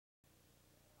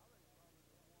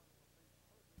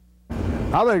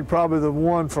I think probably the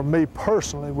one for me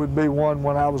personally would be one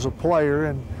when I was a player,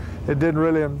 and it didn't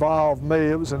really involve me.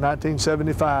 It was in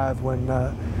 1975 when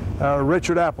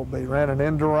Richard Appleby ran an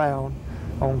end around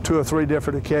on 2 or 3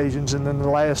 different occasions, and then the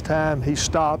last time he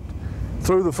stopped,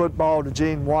 threw the football to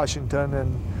Gene Washington,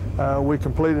 and we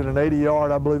completed an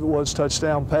 80-yard, I believe it was,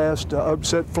 touchdown pass to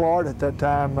upset Florida at that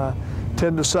time,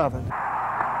 10-7.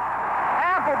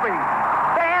 Appleby,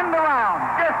 the end around,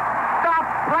 just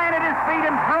stopped, planted his feet,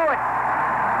 and threw it.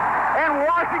 And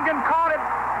Washington caught it,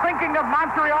 thinking of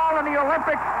Montreal and the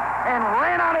Olympics, and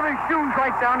ran out of his shoes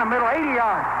right down the middle, 80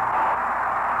 yards.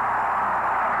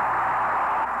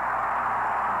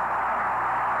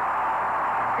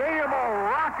 Stadium all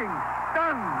rocking,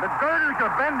 stunned. The girders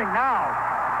are bending now.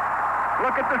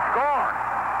 Look at the score.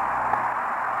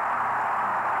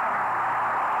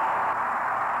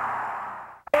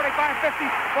 45-50,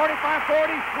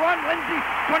 45-40, run, Lindsey,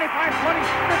 25-20,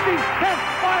 50, 10,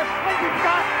 5, Lindsey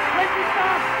shot, Lindsey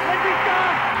shot.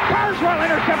 Carswell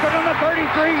intercepted on the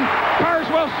 33.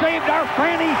 Carswell saved our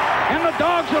Franny, and the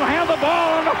Dogs will have the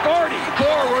ball on the 40. 4,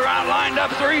 we're out lined up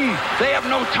 3. They have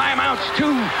no timeouts, 2.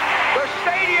 The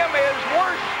stadium is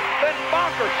worse than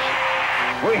bonkers.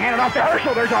 We hand it off to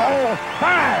Herschel. There's a hole. 5,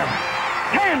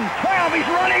 10, 12. He's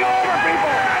running over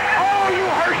people. Oh, you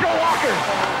Herschel Walker.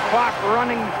 Clock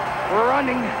running.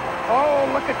 Oh,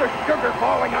 look at the sugar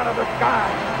falling out of the sky.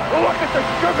 Look at the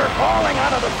sugar falling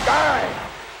out of the sky.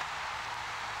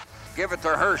 Give it to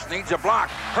Hurst, needs a block.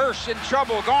 Hurst in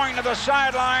trouble, going to the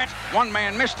sideline. One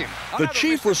man missed him. The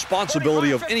chief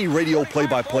responsibility of any radio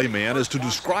play-by-play man is to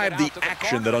describe the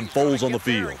action that unfolds on the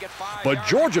field. But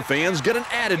Georgia fans get an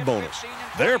added bonus.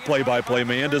 Their play-by-play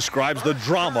man describes the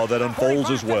drama that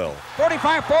unfolds as well.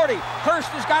 45-40, Hurst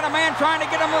has got a man trying to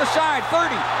get him to the side.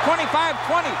 30,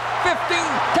 25-20, 15,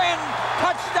 10,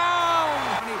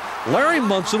 touchdown! Larry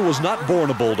Munson was not born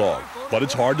a Bulldog, but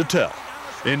it's hard to tell.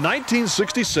 In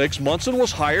 1966, Munson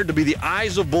was hired to be the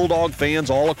eyes of Bulldog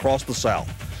fans all across the South.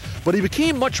 But he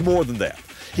became much more than that.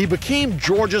 He became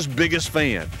Georgia's biggest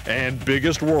fan and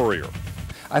biggest worrier.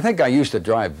 I think I used to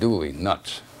drive Dooley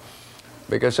nuts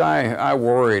because I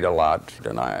worried a lot,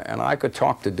 and I could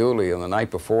talk to Dooley on the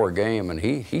night before a game, and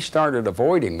he started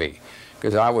avoiding me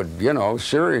because I would,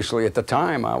 seriously at the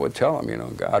time, I would tell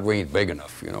him, God, we ain't big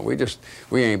enough.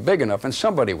 We ain't big enough, and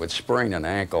somebody would sprain an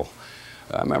ankle.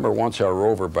 I remember once our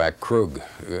Roverback Krug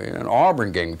in an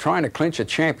Auburn game trying to clinch a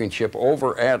championship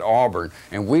over at Auburn,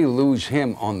 and we lose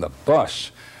him on the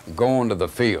bus going to the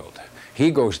field.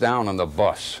 He goes down on the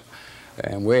bus,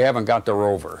 and we haven't got the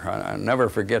Rover. I never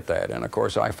forget that, and of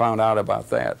course I found out about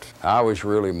that. I was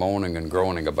really moaning and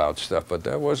groaning about stuff, but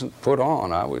that wasn't put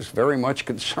on. I was very much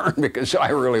concerned because I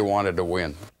really wanted to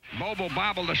win. Bobo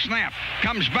bobbled the snap,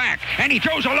 comes back, and he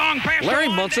throws a long pass. Larry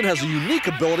Munson has a unique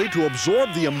ability to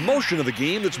absorb the emotion of the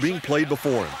game that's being played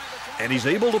before him, and he's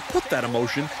able to put that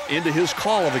emotion into his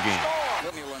call of the game.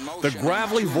 The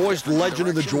gravelly-voiced legend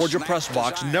in the Georgia press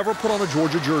box never put on a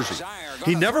Georgia jersey.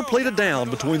 He never played a down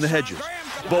between the hedges.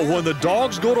 But when the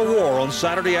Dogs go to war on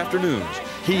Saturday afternoons,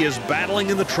 he is battling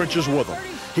in the trenches with them.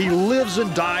 He lives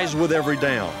and dies with every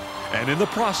down. And in the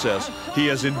process, he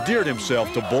has endeared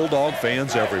himself to Bulldog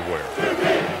fans everywhere.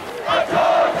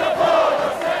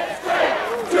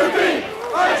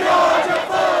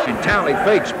 Tally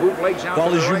fakes, bootlegs out.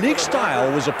 While his unique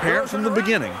style was apparent from the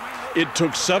beginning, it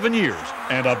took 7 years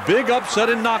and a big upset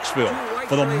in Knoxville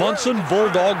for the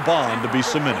Munson-Bulldog bond to be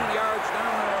cemented.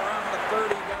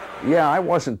 Yeah, I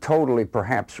wasn't totally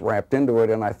perhaps wrapped into it,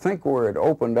 and I think where it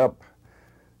opened up,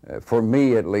 for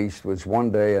me at least, was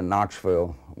one day in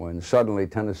Knoxville when suddenly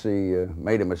Tennessee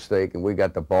made a mistake and we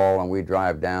got the ball and we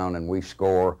drive down and we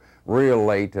score real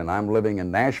late, and I'm living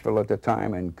in Nashville at the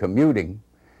time and commuting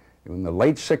in the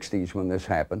late 60s when this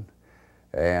happened,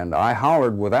 and I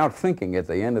hollered without thinking at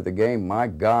the end of the game, my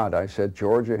God, I said,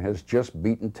 Georgia has just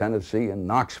beaten Tennessee in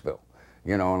Knoxville,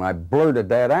 and I blurted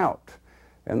that out.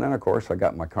 And then of course I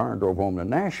got in my car and drove home to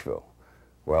Nashville.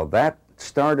 Well, that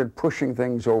started pushing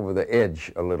things over the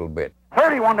edge a little bit.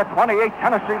 31-28,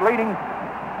 Tennessee leading.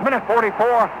 Minute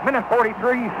 44, minute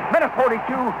 43, minute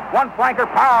 42, one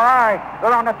flanker, power eye.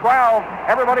 They're on the 12.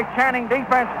 Everybody chanting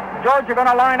defense. Georgia going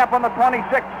to line up on the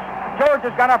 26.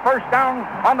 Georgia's got a first down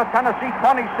on the Tennessee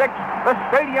 26. The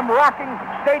stadium rocking.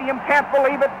 Stadium can't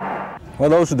believe it. Well,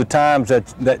 those are the times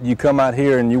that you come out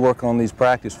here and you work on these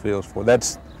practice fields for.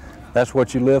 That's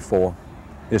what you live for,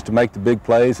 is to make the big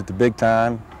plays at the big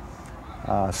time.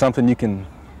 Something you can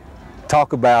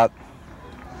talk about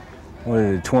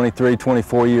 23,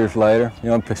 24 years later.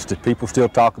 People still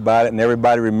talk about it and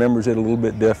everybody remembers it a little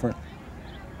bit different.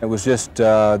 It was just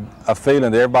a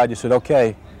feeling that everybody just said,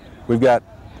 okay, we've got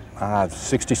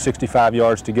 60, 65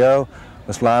 yards to go.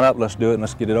 Let's line up, let's do it, and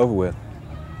let's get it over with.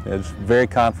 It was very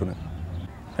confident.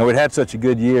 And we'd had such a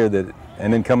good year that,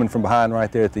 and then coming from behind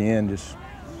right there at the end, just,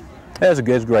 it was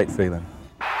a great feeling.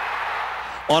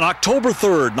 On October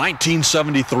 3rd,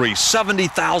 1973,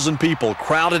 70,000 people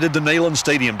crowded into Neyland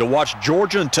Stadium to watch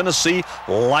Georgia and Tennessee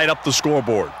light up the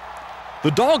scoreboard.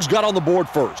 The Dogs got on the board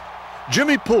first.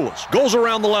 Jimmy Poulos goes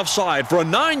around the left side for a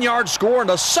 9-yard score and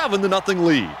a 7-0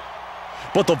 lead.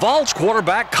 But the Vols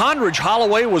quarterback, Conridge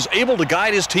Holloway, was able to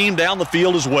guide his team down the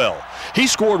field as well. He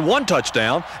scored 1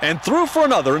 touchdown and threw for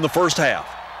another in the first half.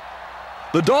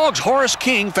 The Dogs' Horace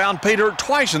King found pay dirt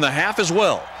twice in the half as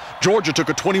well. Georgia took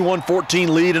a 21-14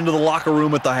 lead into the locker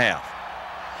room at the half.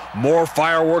 More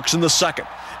fireworks in the second.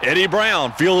 Eddie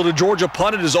Brown fielded a Georgia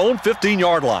punt at his own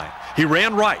 15-yard line. He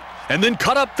ran right and then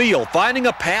cut upfield, finding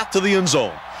a path to the end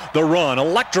zone. The run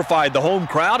electrified the home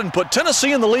crowd and put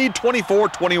Tennessee in the lead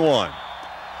 24-21.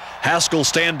 Haskell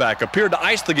Standback appeared to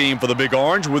ice the game for the Big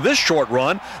Orange with this short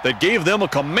run that gave them a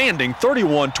commanding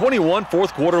 31-21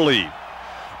 fourth quarter lead.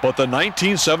 But the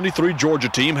 1973 Georgia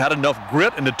team had enough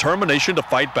grit and determination to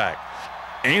fight back.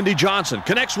 Andy Johnson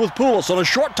connects with Poulos on a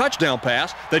short touchdown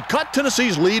pass that cut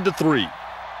Tennessee's lead to 3.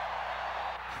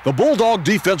 The Bulldog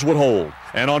defense would hold,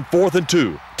 and on 4th and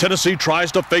 2, Tennessee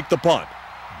tries to fake the punt.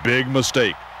 Big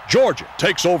mistake. Georgia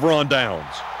takes over on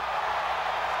downs.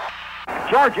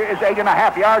 Georgia is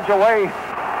 8.5 yards away.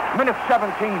 Minute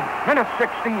 17, minute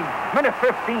 16, minute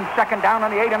 15, second down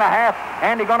on the 8.5.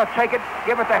 Andy going to take it,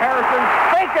 give it to Harrison.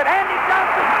 Fake it, Andy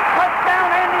Johnson. Touchdown,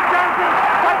 Andy Johnson.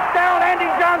 Touchdown, Andy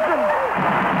Johnson.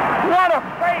 What a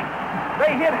fake.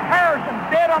 They hit Harrison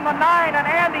dead on the 9, and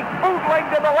Andy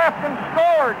bootlegged to the left and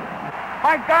scored.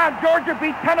 My God, Georgia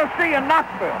beat Tennessee in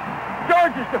Knoxville.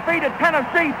 Georgia's defeated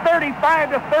Tennessee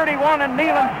 35-31 in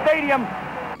Neyland Stadium.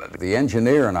 The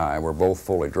engineer and I were both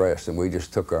fully dressed, and we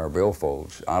just took our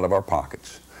billfolds out of our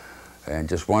pockets and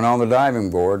just went on the diving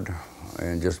board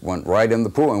and just went right in the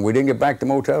pool. And we didn't get back to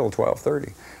motel till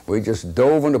 12:30. We just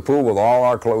dove in the pool with all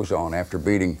our clothes on after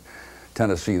beating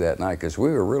Tennessee that night, because we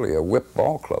were really a whip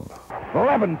ball club.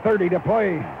 11:30 to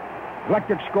play.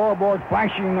 Electric scoreboard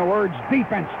flashing the words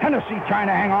defense. Tennessee trying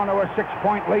to hang on to a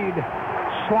 6-point lead.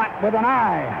 Slot with an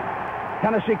eye.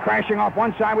 Tennessee crashing off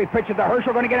one side. We pitch it to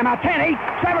Herschel. Going to get him out. 10, 8,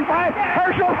 7, 5.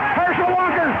 Herschel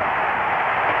Walker.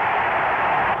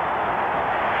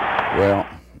 Well,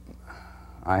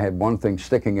 I had one thing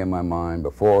sticking in my mind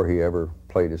before he ever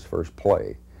played his first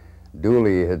play.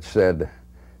 Dooley had said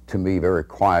to me very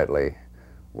quietly,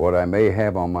 what I may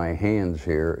have on my hands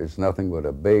here is nothing but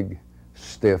a big,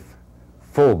 stiff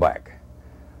fullback.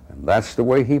 And that's the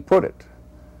way he put it.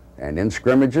 And in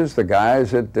scrimmages, the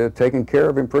guys had taken care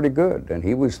of him pretty good. And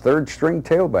he was third-string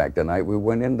tailback the night we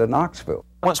went into Knoxville.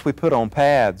 Once we put on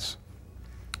pads,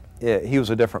 he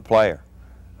was a different player.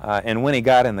 And when he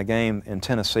got in the game in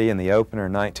Tennessee in the opener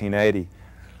in 1980,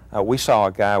 we saw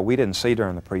a guy we didn't see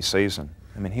during the preseason.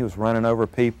 I mean, he was running over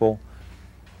people.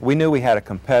 We knew we had a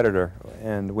competitor,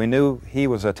 and we knew he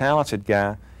was a talented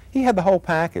guy. He had the whole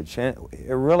package, and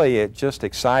it just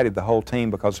excited the whole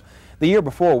team, because the year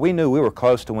before we knew we were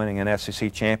close to winning an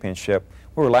SEC championship.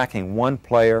 We were lacking one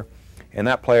player, and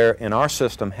that player in our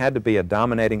system had to be a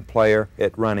dominating player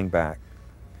at running back.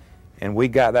 And we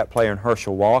got that player in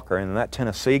Herschel Walker, and in that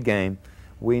Tennessee game,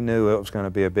 we knew it was going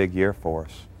to be a big year for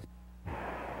us.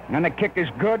 And the kick is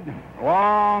good.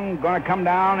 Long, going to come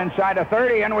down inside the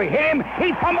 30, and we hit him.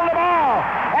 He fumbled the ball,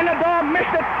 and the dog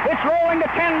missed it. It's rolling to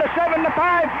 10, to 7, to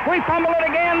 5. We fumble it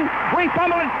again. We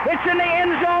fumble it. It's in the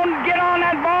end zone. Get on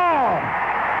that ball.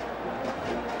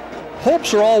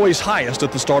 Hopes are always highest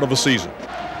at the start of a season.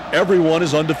 Everyone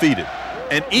is undefeated,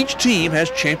 and each team has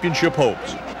championship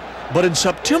hopes. But in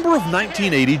September of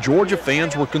 1980, Georgia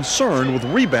fans were concerned with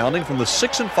rebounding from the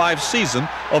 6-5 season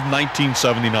of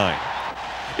 1979.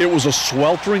 It was a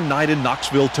sweltering night in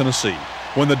Knoxville, Tennessee,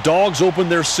 when the Dogs opened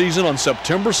their season on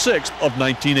September 6th of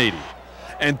 1980.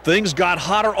 And things got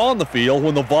hotter on the field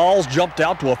when the Vols jumped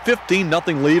out to a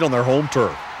 15-0 lead on their home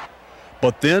turf.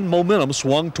 But then momentum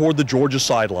swung toward the Georgia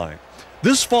sideline.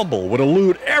 This fumble would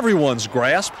elude everyone's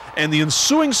grasp, and the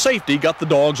ensuing safety got the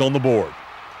Dogs on the board.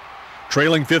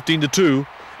 Trailing 15-2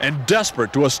 and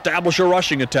desperate to establish a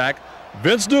rushing attack,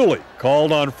 Vince Dooley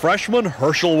called on freshman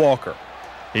Herschel Walker.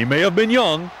 He may have been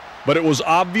young, but it was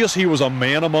obvious he was a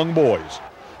man among boys.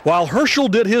 While Herschel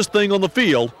did his thing on the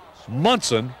field,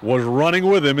 Munson was running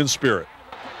with him in spirit.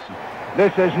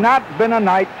 This has not been a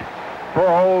night for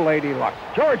old Lady Luck.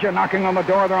 Georgia knocking on the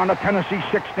door. They're on the Tennessee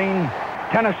 16.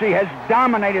 Tennessee has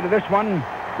dominated this one.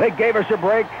 They gave us a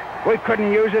break. We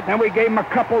couldn't use it. Then we gave them a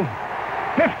couple.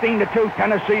 15-2,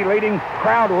 Tennessee leading.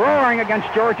 Crowd roaring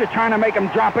against Georgia, trying to make them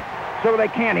drop it so they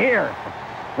can't hear.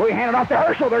 We hand it off to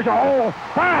Herschel. There's a hole.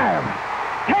 5,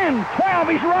 10, 12.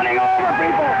 He's running over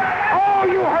people. Oh,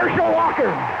 you Herschel Walker.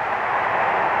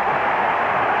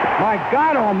 My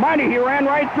God almighty, he ran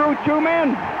right through 2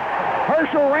 men.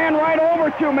 Herschel ran right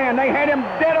over 2 men. They had him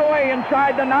dead away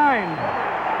inside the 9.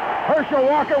 Herschel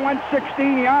Walker went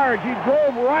 16 yards. He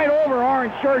drove right over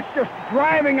orange shirts, just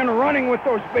driving and running with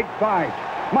those big thighs.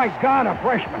 My God, a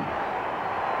freshman.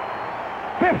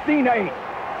 15-8.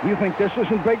 You think this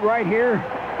isn't big right here?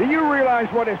 Do you realize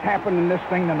what has happened in this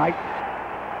thing tonight?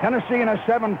 Tennessee in a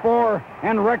 7-4,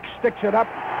 and Rex sticks it up,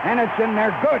 and it's in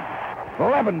there. Good.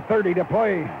 11:30 to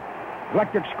play.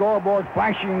 Electric scoreboard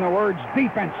flashing the words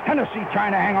defense. Tennessee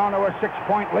trying to hang on to a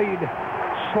 6-point lead.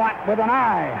 Slot with an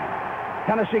eye.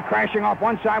 Tennessee crashing off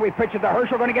one side. We pitch it to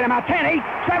Herschel. Going to get him out. 10, 8,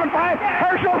 7, 5.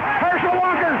 Herschel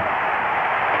Walker.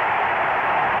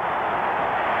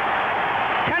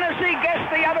 Tennessee guessed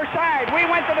the other side. We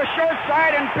went to the short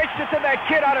side and pitched it to that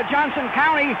kid out of Johnson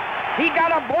County. He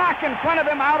got a block in front of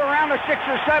him out around the 6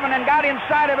 or 7 and got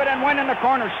inside of it and went in the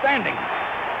corner standing.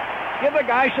 Give the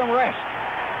guy some rest.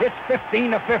 It's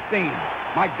 15-15.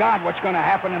 My God, what's going to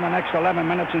happen in the next 11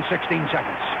 minutes and 16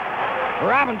 seconds?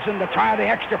 Robinson to try the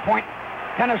extra point.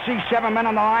 Tennessee 7 men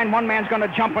on the line. 1 man's going to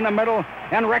jump in the middle,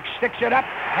 and Rex sticks it up,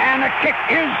 and the kick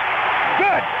is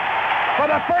good. For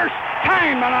the first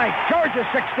time tonight, Georgia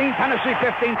 16, Tennessee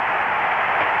 15.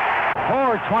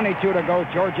 4:22 to go.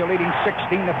 Georgia leading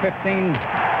 16-15.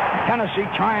 Tennessee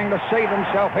trying to save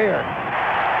himself here.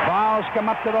 Balls come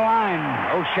up to the line.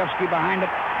 Olszewski behind it.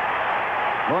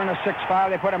 We're in a 6-5.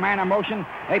 They put a man in motion.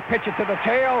 They pitch it to the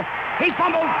tail. He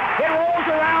fumbled. It rolls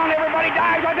around. Everybody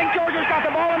dives. I think Georgia's got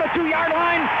the ball on the 2-yard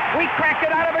line. We cracked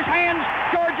it out of his hands.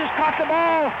 Georgia's caught the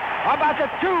ball. About the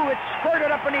 2, it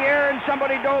squirted up in the air, and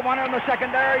somebody dove on it in the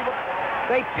secondary.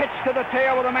 They pitched to the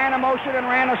tail with a man in motion and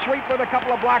ran a sweep with a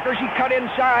couple of blockers. He cut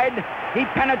inside. He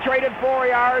penetrated 4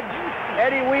 yards.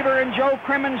 Eddie Weaver and Joe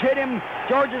Crimmins hit him.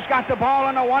 Georgia's got the ball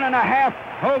on a 1.5.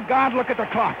 Oh, God, look at the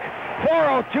clock.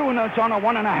 4:02, and it's on a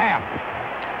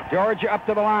 1.5. Georgia up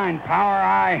to the line. Power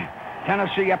eye.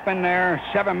 Tennessee up in there.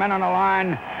 7 men on the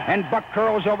line. And Buck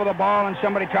curls over the ball, and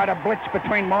somebody tried to blitz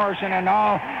between Morrison and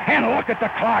all. And look at the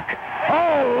clock.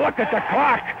 Oh, look at the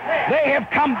clock. They have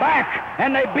come back,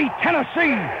 and they beat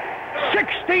Tennessee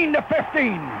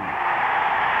 16-15.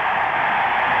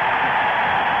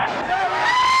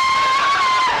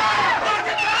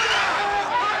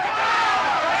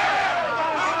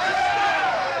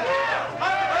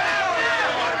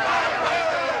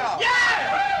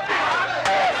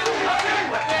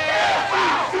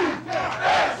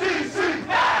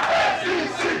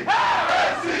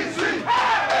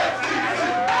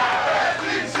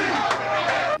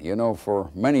 You know, for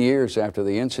many years after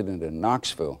the incident in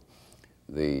Knoxville,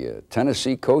 the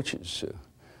Tennessee coaches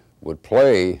would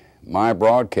play my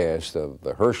broadcast of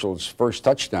Herschel's first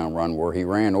touchdown run where he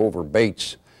ran over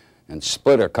Bates and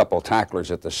split a couple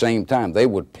tacklers at the same time. They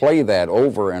would play that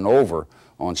over and over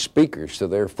on speakers to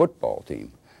their football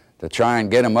team to try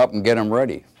and get them up and get them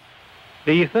ready.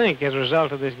 Do you think, as a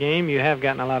result of this game, you have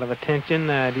gotten a lot of attention?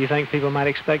 Do you think people might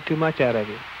expect too much out of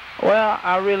you? Well,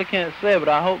 I really can't say, but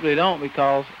I hope they don't,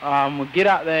 because we'll get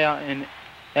out there and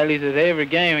at least at every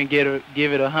game and give it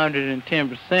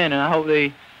 110%, and I hope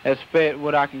they expect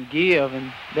what I can give,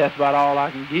 and that's about all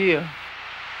I can give.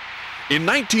 In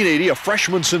 1980, a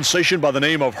freshman sensation by the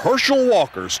name of Herschel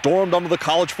Walker stormed onto the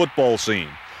college football scene,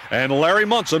 and Larry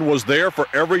Munson was there for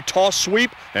every toss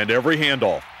sweep and every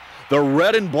handoff. The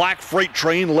red and black freight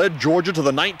train led Georgia to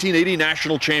the 1980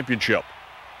 national championship.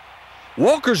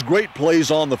 Walker's great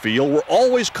plays on the field were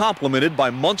always complemented by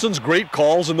Munson's great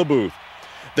calls in the booth.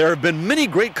 There have been many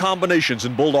great combinations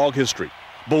in Bulldog history,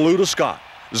 Ballou to Scott,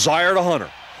 Zaire to Hunter,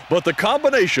 but the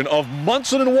combination of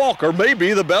Munson and Walker may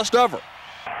be the best ever.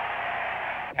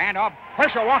 And off,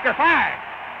 Herschel Walker, 5,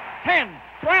 10,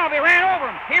 12, he ran over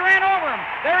him.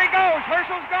 There he goes,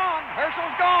 Herschel's gone.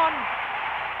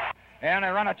 And they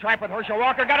run a trap with Herschel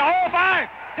Walker, got a hole, 5,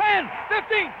 10,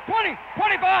 15, 20,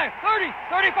 25, 30,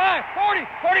 35, 40,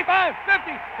 45,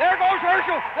 50. There goes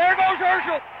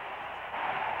Herschel.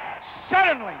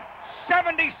 Suddenly,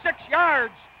 76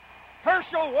 yards.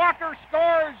 Herschel Walker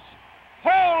scores.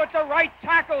 Hole at the right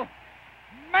tackle.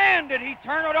 Man, did he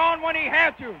turn it on when he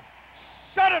had to.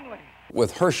 Suddenly.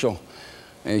 With Herschel,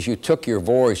 as you took your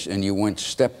voice and you went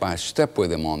step by step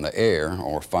with him on the air,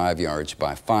 or 5 yards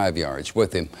by 5 yards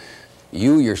with him,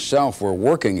 you yourself were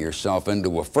working yourself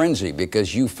into a frenzy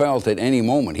because you felt at any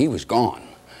moment he was gone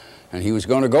and he was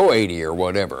going to go 80 or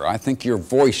whatever. I think your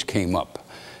voice came up.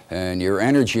 and your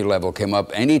energy level came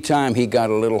up. Anytime he got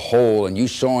a little hole and you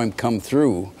saw him come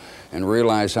through and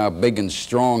realize how big and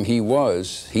strong he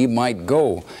was, he might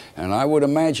go. And I would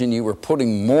imagine you were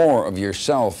putting more of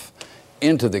yourself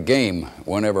into the game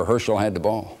whenever Herschel had the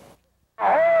ball. The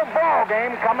whole ball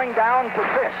game coming down to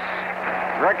this.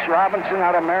 Rex Robinson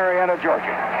out of Marietta,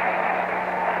 Georgia.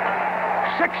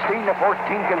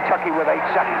 16-14 Kentucky with 8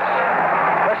 seconds.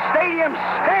 The stadium's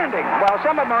standing. Well,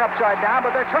 some of them are upside down,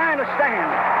 but they're trying to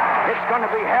stand. It's going to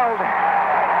be held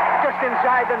just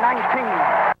inside the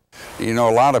 19. You know,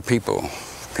 a lot of people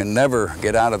can never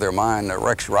get out of their mind the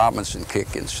Rex Robinson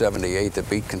kick in '78 that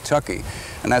beat Kentucky.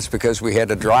 And that's because we had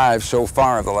to drive so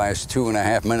far the last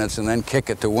 2.5 minutes and then kick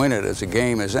it to win it as the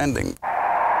game is ending.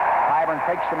 Clyburn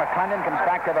fakes to McClendon, comes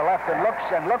back to the left and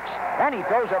looks, and he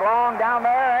throws it long down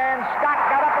there, and Scott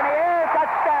got up in the air,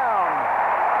 touchdown.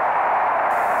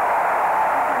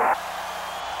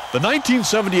 The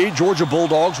 1978 Georgia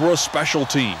Bulldogs were a special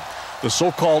team. The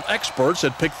so-called experts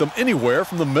had picked them anywhere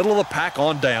from the middle of the pack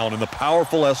on down in the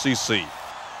powerful SEC.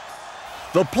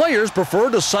 The players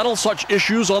preferred to settle such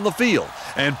issues on the field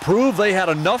and prove they had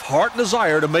enough heart and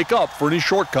desire to make up for any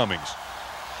shortcomings.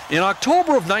 In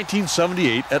October of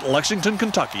 1978 at Lexington,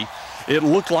 Kentucky, it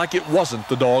looked like it wasn't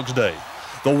the Dogs' day.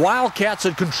 The Wildcats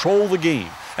had controlled the game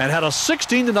and had a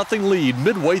 16-0 lead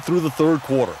midway through the third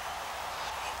quarter.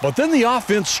 But then the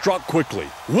offense struck quickly.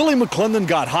 Willie McClendon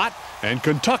got hot, and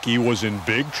Kentucky was in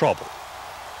big trouble.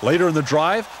 Later in the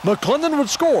drive, McClendon would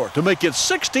score to make it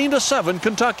 16-7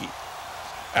 Kentucky.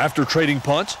 After trading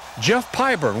punts, Jeff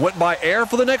Pyburn went by air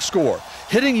for the next score,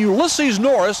 hitting Ulysses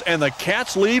Norris, and the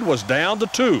Cats' lead was down to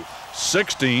 2,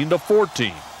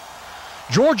 16-14.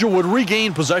 Georgia would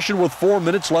regain possession with 4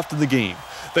 minutes left in the game.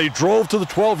 They drove to the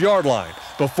 12-yard line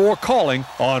before calling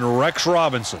on Rex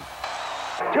Robinson.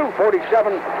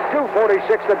 2:47,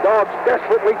 2:46. The Dogs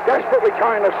desperately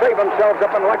trying to save themselves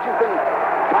up in Lexington.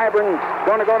 Pyburn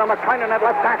going to go to McClendon at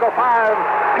left tackle. 5,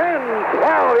 10,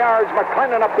 12 yards.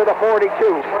 McClendon up to the 42.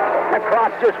 The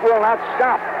clock just will not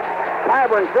stop.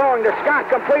 Pyburn throwing to Scott,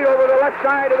 complete over the left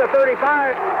side of the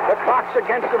 35. The clock's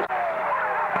against him.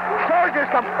 Georgia's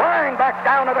come flying back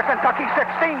down to the Kentucky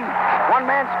 16. One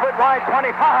man split wide,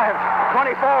 25,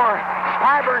 24.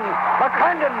 Pyburn,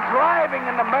 McClendon driving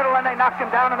in the middle, and they knocked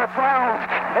him down in the 12,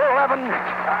 11,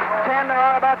 10, they're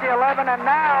on about the 11, and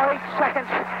now 8 seconds.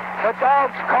 The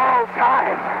Dogs call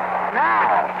time.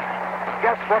 Now,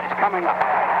 guess what's coming up?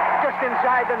 Just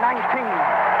inside the 19.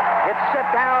 It's set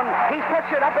down. He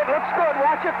puts it up. It looks good.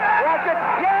 Watch it. Watch it.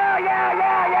 Yeah.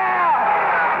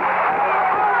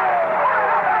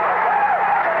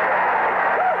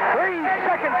 3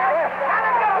 seconds left.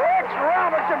 Rex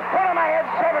Robinson put him ahead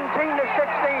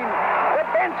 17-16. The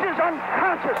bench is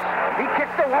unconscious. He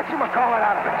kicked the whatchamacallit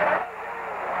out of it.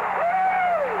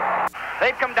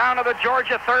 They've come down to the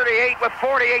Georgia 38 with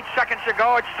 48 seconds to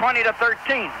go. It's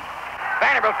 20-13.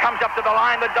 Vanderbilt comes up to the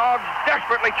line. The Dogs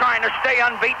desperately trying to stay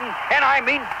unbeaten, and I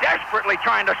mean desperately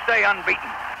trying to stay unbeaten.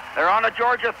 They're on the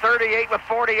Georgia 38 with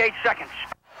 48 seconds.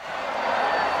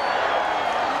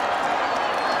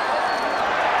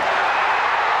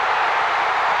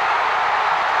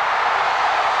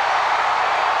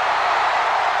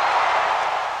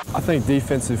 I think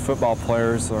defensive football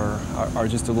players are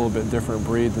just a little bit different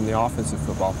breed than the offensive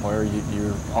football player.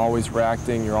 You're always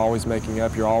reacting, you're always making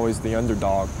up, you're always the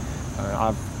underdog.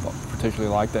 I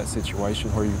particularly like that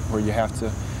situation where you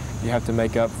have to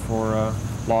make up for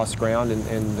lost ground,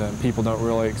 and people don't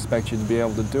really expect you to be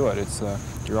able to do it.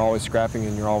 You're always scrapping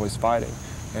and you're always fighting.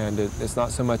 And it's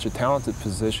not so much a talented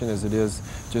position as it is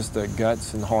just a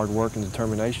guts and hard work and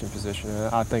determination position.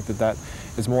 And I think that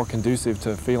is more conducive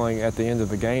to feeling at the end of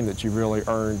the game that you really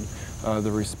earned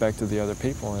the respect of the other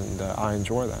people, and I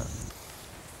enjoy that.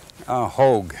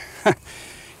 Hogue.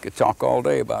 Could talk all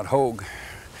day about Hogue.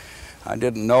 I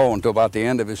didn't know until about the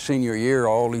end of his senior year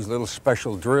all these little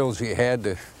special drills he had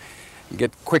to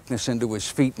get quickness into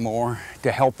his feet more,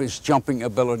 to help his jumping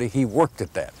ability. He worked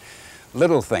at that.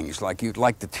 Little things like you'd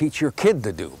like to teach your kid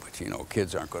to do, but you know,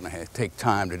 kids aren't going to take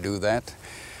time to do that.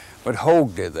 But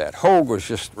Hogue did that. Hogue was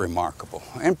just remarkable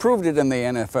and proved it in the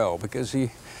NFL because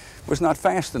he was not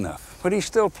fast enough, but he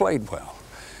still played well.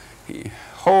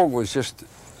 Hogue was just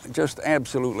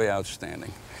absolutely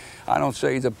outstanding. I don't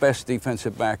say he's the best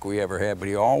defensive back we ever had, but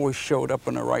he always showed up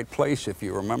in the right place, if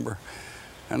you remember.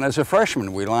 And as a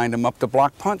freshman, we lined him up to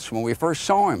block punts when we first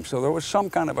saw him, so there was some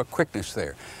kind of a quickness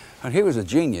there. And he was a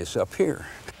genius up here.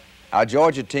 Our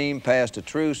Georgia team passed a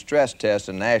true stress test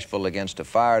in Nashville against a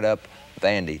fired-up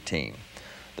Vandy team.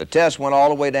 The test went all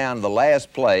the way down to the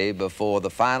last play before the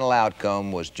final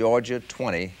outcome was Georgia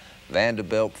 20,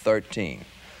 Vanderbilt 13.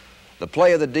 The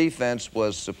play of the defense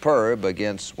was superb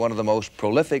against one of the most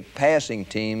prolific passing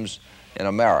teams in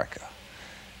America.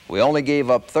 We only gave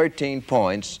up 13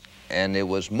 points, and it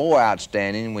was more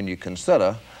outstanding when you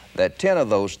consider that 10 of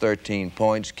those 13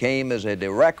 points came as a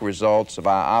direct result of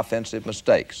our offensive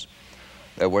mistakes.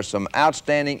 There were some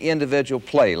outstanding individual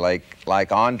play,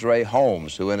 like Andre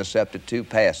Holmes, who intercepted 2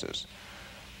 passes.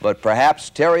 But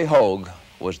perhaps Terry Hogue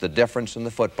was the difference in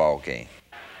the football game.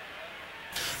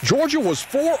 Georgia was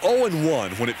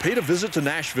 4-0-1 when it paid a visit to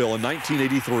Nashville in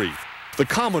 1983. The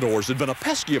Commodores had been a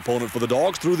pesky opponent for the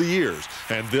Dogs through the years,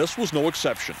 and this was no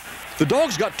exception. The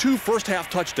Dogs got 2 first-half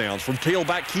touchdowns from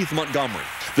tailback Keith Montgomery.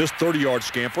 This 30-yard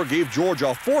scamper gave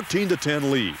Georgia a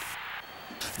 14-10 lead.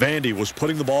 Vandy was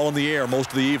putting the ball in the air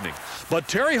most of the evening, but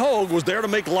Terry Hogue was there to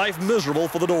make life miserable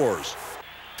for the Doors.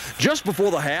 Just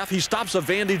before the half, he stops a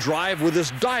Vandy drive with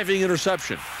this diving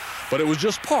interception, but it was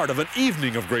just part of an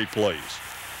evening of great plays.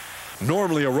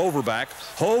 Normally a roverback,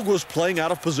 Hogue was playing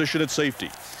out of position at safety.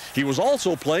 He was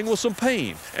also playing with some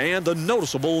pain and a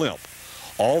noticeable limp.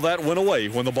 All that went away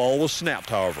when the ball was snapped,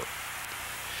 however.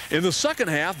 In the second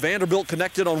half, Vanderbilt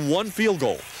connected on 1 field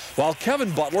goal, while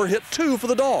Kevin Butler hit 2 for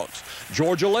the Dogs.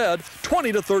 Georgia led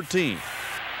 20-13.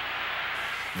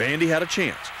 Vandy had a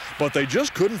chance, but they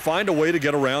just couldn't find a way to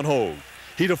get around Hogue.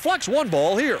 He deflects one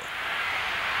ball here.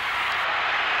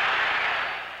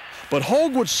 But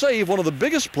Hogue would save one of the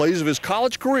biggest plays of his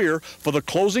college career for the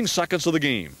closing seconds of the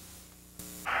game.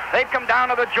 They've come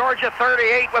down to the Georgia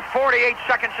 38 with 48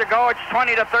 seconds to go. It's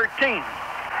 20-13.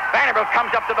 Vanderbilt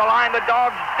comes up to the line. The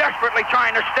Dogs desperately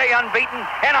trying to stay unbeaten,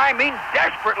 and I mean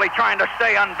desperately trying to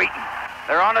stay unbeaten.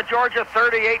 They're on the Georgia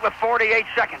 38 with 48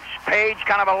 seconds. Page,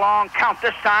 kind of a long count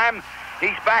this time.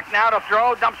 He's back now to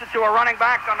throw, dumps it to a running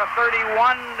back on the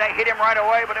 31. They hit him right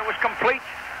away, but it was complete.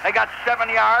 They got 7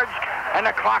 yards, and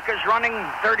the clock is running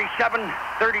 37,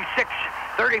 36,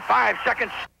 35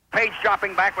 seconds. Page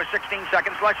dropping back with 16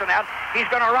 seconds, less than that. He's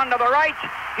going to run to the right.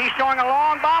 He's throwing a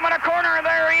long bomb in a corner, and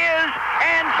there he is.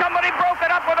 And somebody broke it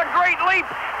up with a great leap.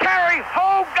 Terry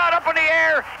Hogue got up in the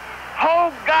air.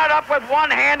 Hogue got up with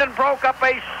one hand and broke up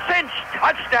a cinched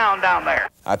touchdown down there.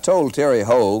 I told Terry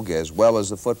Hogue, as well as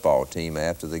the football team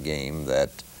after the game, that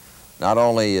not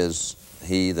only is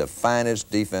he the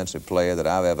finest defensive player that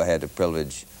I've ever had the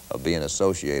privilege of being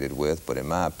associated with, but in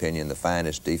my opinion, the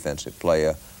finest defensive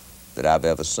player that I've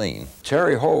ever seen.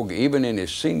 Terry Hogue, even in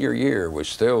his senior year, was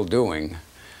still doing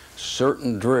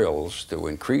certain drills to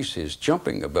increase his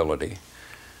jumping ability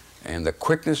and the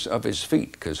quickness of his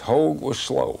feet, because Hogue was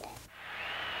slow.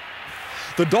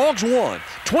 The Dogs won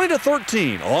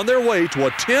 20-13 on their way to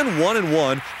a 10-1-1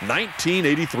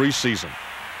 1983 season.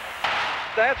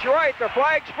 That's right, the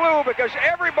flags flew because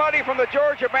everybody from the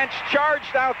Georgia bench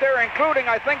charged out there, including,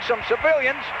 I think, some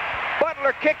civilians.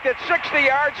 Butler kicked it 60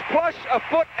 yards plus a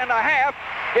foot and a half.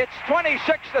 It's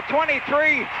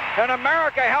 26-23, and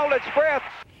America held its breath.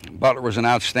 Butler was an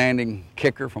outstanding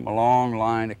kicker from a long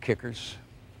line of kickers.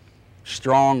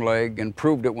 Strong leg, and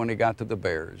proved it when he got to the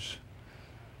Bears.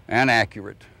 And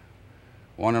accurate.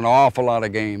 Won an awful lot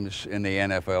of games in the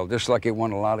NFL, just like he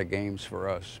won a lot of games for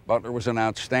us. Butler was an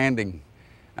outstanding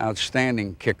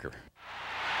kicker.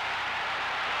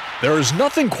 There is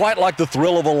nothing quite like the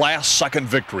thrill of a last-second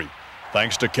victory.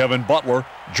 Thanks to Kevin Butler,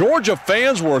 Georgia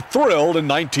fans were thrilled in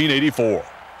 1984.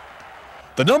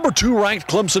 The number 2 ranked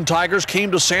Clemson Tigers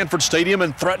came to Sanford Stadium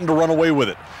and threatened to run away with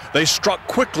it. They struck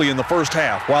quickly in the first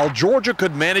half, while Georgia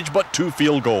could manage but 2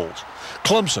 field goals.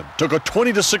 Clemson took a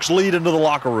 20-6 lead into the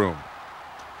locker room.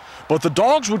 But the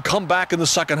Dogs would come back in the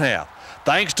second half,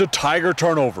 thanks to Tiger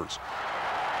turnovers.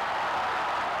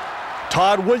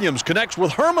 Todd Williams connects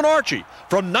with Herman Archie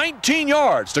from 19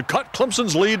 yards to cut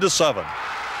Clemson's lead to 7.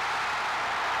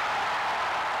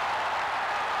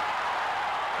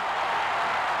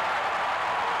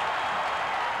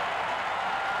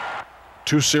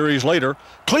 Two series later,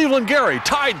 Cleveland Gary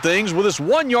tied things with his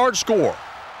 1-yard score.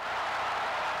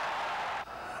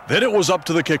 Then it was up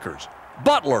to the kickers.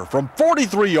 Butler from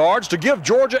 43 yards to give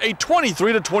Georgia a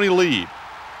 23-20 lead.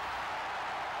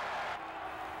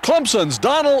 Clemson's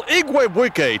Donald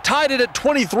Igwebuike tied it at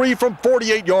 23 from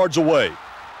 48 yards away.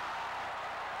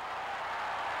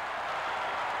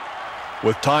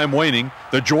 With time waning,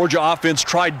 the Georgia offense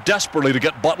tried desperately to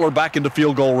get Butler back into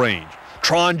field goal range.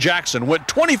 Tron Jackson went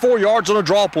 24 yards on a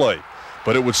draw play,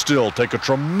 but it would still take a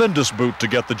tremendous boot to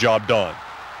get the job done.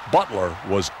 Butler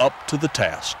was up to the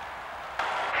task.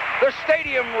 The The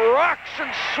stadium rocks and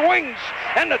swings,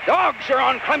 and the Dogs are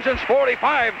on Clemson's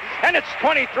 45, and it's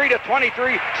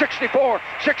 23-23, 64,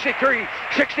 63,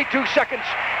 62 seconds.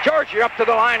 Georgia up to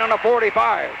the line on the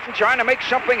 45, trying to make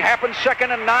something happen.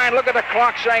 2nd and 9. Look at the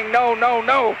clock saying no, no,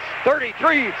 no.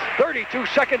 33, 32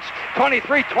 seconds,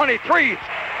 23, 23.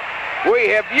 We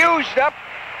have used up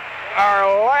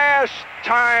our last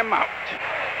timeout.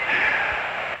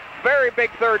 Very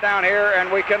big third down here,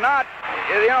 and we cannot,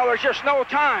 you know, there's just no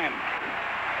time.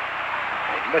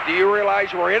 But do you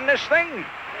realize we're in this thing?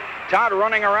 Todd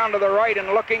running around to the right and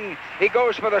looking. He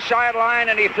goes for the sideline,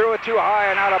 and he threw it too high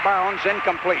and out of bounds,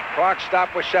 incomplete. Clock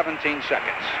stopped with 17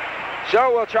 seconds.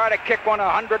 So we'll try to kick one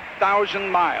 100,000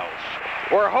 miles.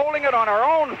 We're holding it on our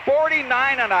own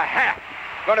 49.5.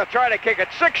 Going to try to kick it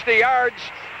 60 yards,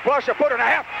 plus a 1.5 foot,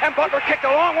 and Butler kicked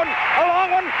a long one, a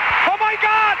long one. Oh my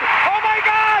God! Oh my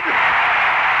God!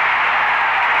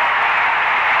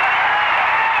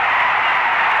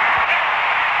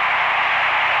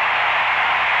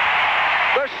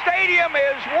 The stadium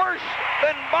is worse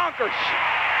than bonkers.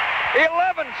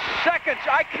 11 seconds.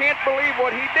 I can't believe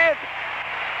what he did.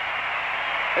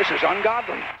 This is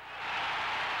ungodly.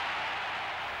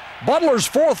 Butler's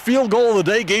 4th field goal of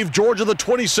the day gave Georgia the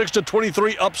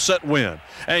 26-23 upset win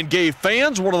and gave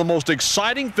fans one of the most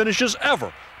exciting finishes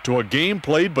ever to a game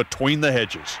played between the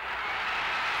hedges.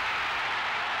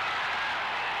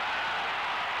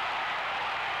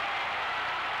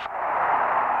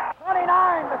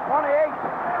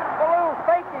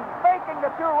 Faking the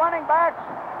two running backs.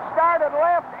 Started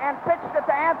left and pitched it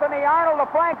to Anthony Arnold,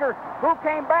 the flanker, who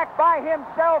came back by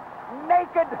himself,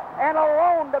 naked and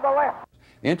alone to the left.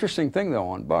 The interesting thing, though,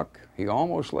 on Buck, he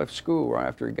almost left school right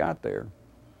after he got there.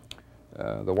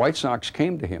 The White Sox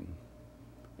came to him,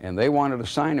 and they wanted to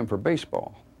sign him for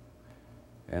baseball.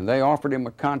 And they offered him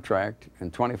a contract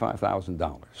and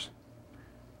 $25,000.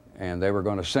 And they were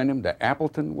going to send him to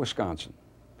Appleton, Wisconsin.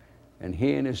 And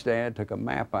he and his dad took a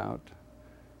map out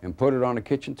and put it on a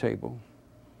kitchen table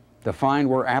to find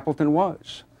where Appleton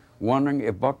was, wondering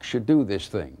if Buck should do this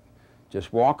thing.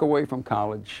 Just walk away from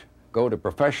college, go to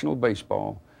professional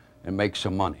baseball, and make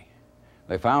some money.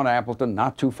 They found Appleton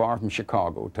not too far from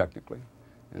Chicago, technically,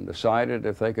 and decided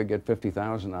if they could get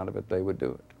 $50,000 out of it, they would do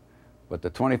it. But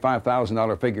the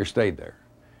 $25,000 figure stayed there.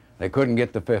 They couldn't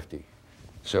get the $50,000.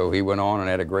 So he went on and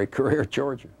had a great career at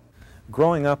Georgia.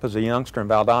 Growing up as a youngster in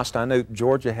Valdosta, I knew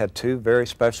Georgia had two very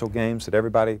special games that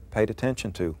everybody paid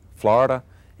attention to, Florida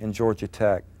and Georgia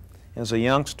Tech. As a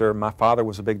youngster, my father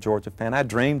was a big Georgia fan. I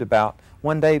dreamed about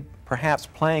one day perhaps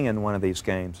playing in one of these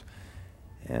games.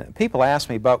 And people ask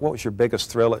me, Buck, what was your biggest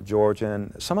thrill at Georgia?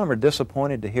 And some of them are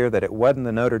disappointed to hear that it wasn't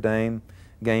the Notre Dame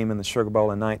game in the Sugar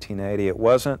Bowl in 1980. It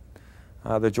wasn't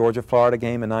the Georgia-Florida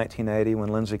game in 1980 when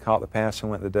Lindsey caught the pass and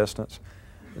went the distance.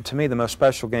 And to me, the most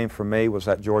special game for me was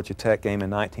that Georgia Tech game in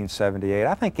 1978.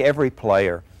 I think every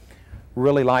player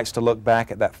really likes to look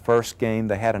back at that first game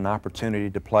they had an opportunity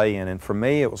to play in. And for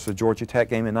me, it was the Georgia Tech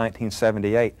game in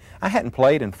 1978. I hadn't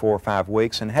played in 4 or 5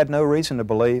 weeks and had no reason to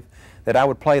believe that I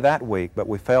would play that week. But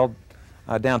we fell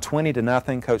down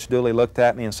 20-0. Coach Dooley looked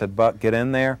at me and said, Buck, get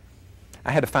in there.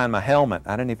 I had to find my helmet.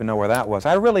 I didn't even know where that was.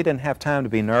 I really didn't have time to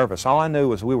be nervous. All I knew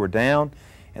was we were down,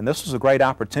 and this was a great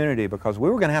opportunity because we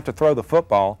were going to have to throw the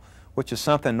football, which is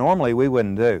something normally we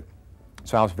wouldn't do.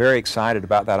 So I was very excited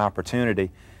about that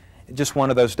opportunity. Just one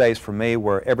of those days for me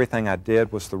where everything I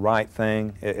did was the right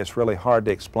thing. It's really hard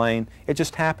to explain. It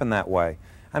just happened that way.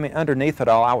 I mean, underneath it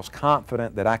all, I was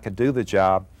confident that I could do the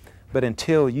job, but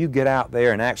until you get out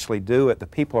there and actually do it, the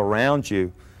people around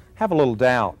you have a little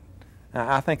doubt.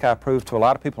 I think I proved to a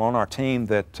lot of people on our team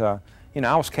that you know,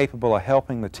 I was capable of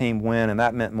helping the team win, and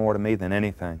that meant more to me than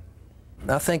anything.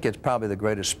 I think it's probably the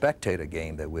greatest spectator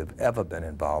game that we've ever been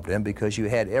involved in because you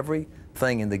had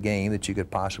everything in the game that you could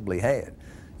possibly have.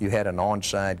 You had an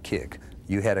onside kick.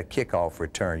 You had a kickoff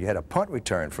return. You had a punt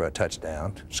return for a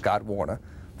touchdown, Scott Warner,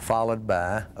 followed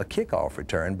by a kickoff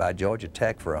return by Georgia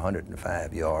Tech for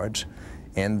 105 yards.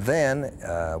 And then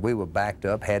we were backed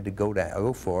up, had to go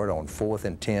for it on 4th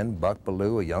and 10. Buck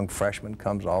Ballou, a young freshman,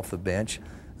 comes off the bench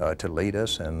to lead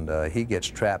us, and he gets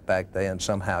trapped back there and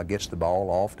somehow gets the ball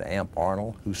off to Amp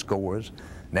Arnold, who scores.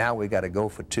 Now we got to go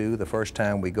for 2. The first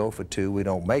time we go for 2, we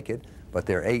don't make it, but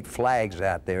there are 8 flags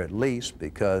out there at least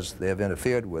because they've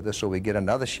interfered with us, so we get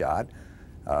another shot.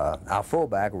 Our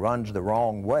fullback runs the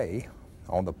wrong way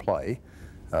on the play,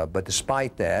 but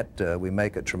despite that, we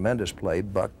make a tremendous play.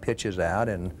 Buck pitches out,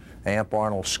 and Amp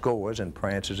Arnold scores and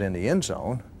prances in the end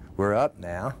zone. We're up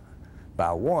now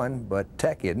by 1, but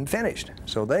Tech isn't finished.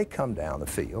 So they come down the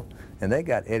field, and they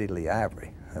got Eddie Lee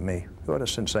Ivory. I mean, what a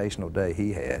sensational day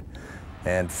he had.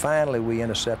 And finally, we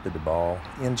intercepted the ball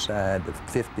inside the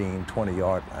 15,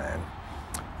 20-yard line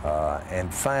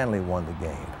and finally won the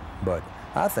game. But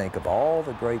I think of all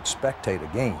the great spectator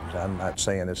games, I'm not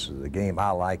saying this is a game I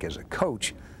like as a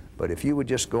coach, but if you were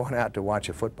just going out to watch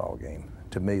a football game,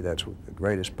 to me, that's the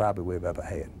greatest probably we've ever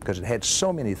had, because it had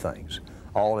so many things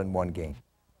all in one game.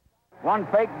 One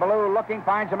fake, Ballou looking,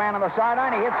 finds a man on the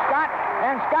sideline. He hits Scott,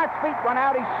 and Scott's feet went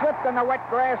out. He slipped in the wet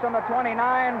grass on the 29,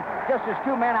 just as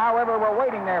two men, however, were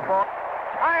waiting there for.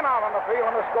 Timeout on the field,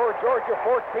 and the score, Georgia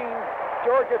 14,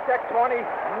 Georgia Tech 20.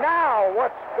 Now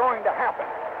what's going to happen?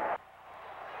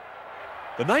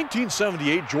 The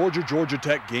 1978 Georgia-Georgia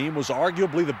Tech game was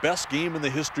arguably the best game in the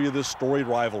history of this storied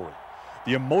rivalry.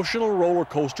 The emotional roller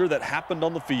coaster that happened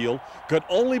on the field could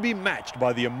only be matched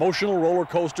by the emotional roller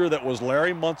coaster that was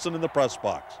Larry Munson in the press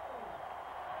box.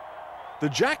 The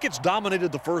Jackets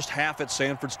dominated the first half at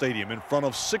Sanford Stadium in front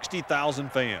of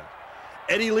 60,000 fans.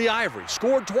 Eddie Lee Ivory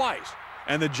scored twice,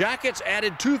 and the Jackets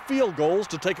added 2 field goals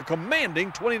to take a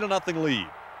commanding 20-0 lead.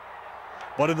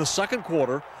 But in the second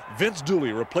quarter, Vince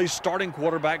Dooley replaced starting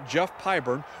quarterback Jeff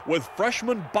Pyburn with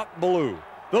freshman Buck Ballou.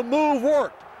 The move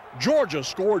worked. Georgia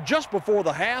scored just before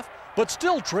the half, but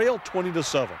still trailed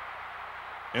 20-7.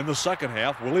 In the second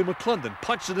half, Willie McClendon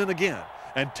punched it in again,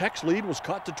 and Tech's lead was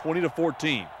cut to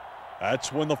 20-14.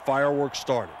 That's when the fireworks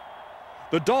started.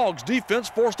 The Dogs' defense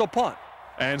forced a punt,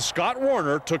 and Scott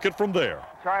Warner took it from there.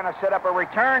 Trying to set up a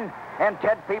return, and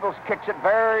Ted Peebles kicks it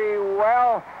very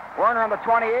well. Warner on the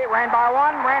 28, ran by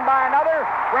one, ran by another,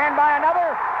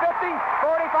 50,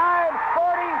 45,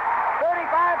 40,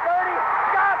 35, 30.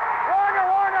 Scott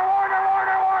Warner.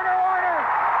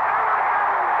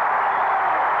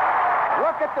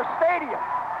 Look at the stadium.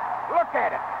 Look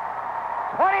at it.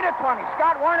 20-20.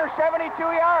 Scott Warner, 72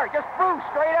 yards. Just flew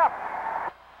straight up.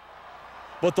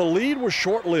 But the lead was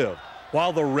short-lived.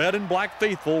 While the red and black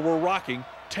faithful were rocking,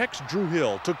 Tech's Drew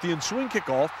Hill took the in-swing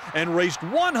kickoff and raced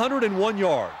 101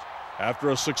 yards. After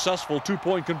a successful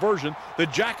 2-point conversion, the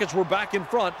Jackets were back in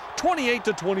front,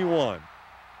 28-21.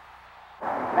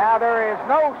 Now there is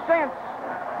no sense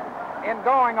in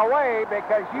going away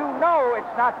because you know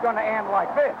it's not going to end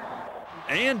like this.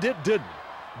 And it didn't.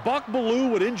 Buck Ballou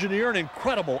would engineer an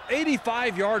incredible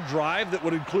 85-yard drive that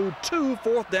would include 2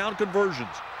 fourth-down conversions.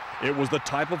 It was the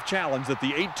type of challenge that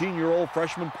the 18-year-old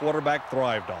freshman quarterback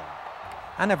thrived on.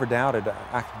 I never doubted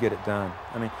I could get it done.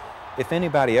 I mean, if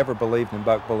anybody ever believed in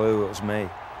Buck Ballou, it was me.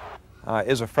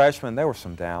 As a freshman, there were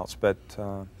some doubts, but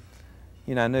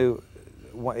you know, I knew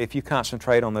if you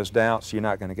concentrate on those doubts, you're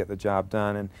not going to get the job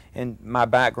done. And my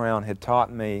background had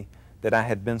taught me that I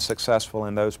had been successful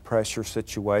in those pressure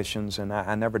situations, and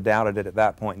I never doubted it at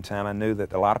that point in time. I knew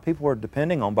that a lot of people were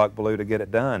depending on Buck Ballou to get it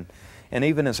done. And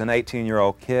even as an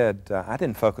 18-year-old kid, I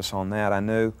didn't focus on that. I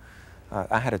knew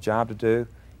I had a job to do,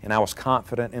 and I was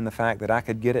confident in the fact that I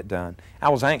could get it done. I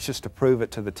was anxious to prove it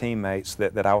to the teammates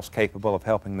that I was capable of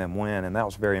helping them win, and that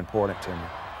was very important to me.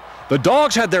 The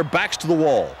Dogs had their backs to the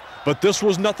wall, but this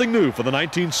was nothing new for the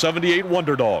 1978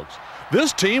 Wonder Dogs.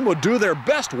 This team would do their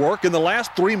best work in the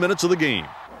last 3 minutes of the game.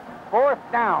 Fourth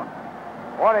down.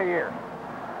 What a year.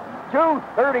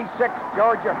 2:36,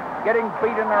 Georgia getting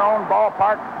beat in their own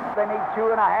ballpark. They need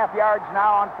 2.5 yards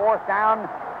now on fourth down.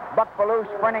 Buck Ballou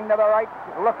sprinting to the right,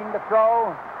 looking to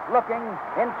throw, looking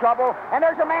in trouble, and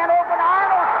there's a man open.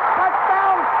 Arnold!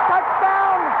 Touchdown!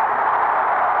 Touchdown!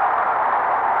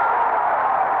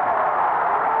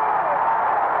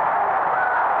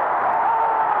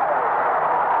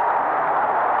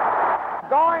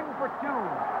 Going for 2.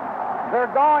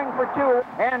 They're going for 2.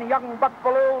 And young Buck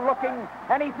Ballou looking,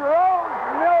 and he throws.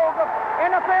 No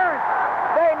interference.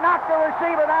 They knock the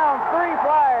receiver down. 3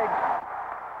 flags.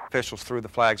 Officials threw the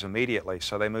flags immediately,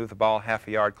 so they moved the ball half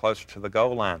a yard closer to the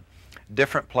goal line.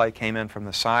 Different play came in from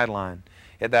the sideline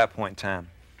at that point in time.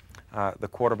 The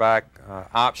quarterback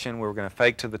option, we were going to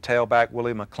fake to the tailback,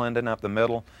 Willie McClendon, up the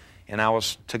middle, and I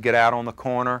was to get out on the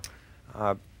corner,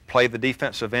 play the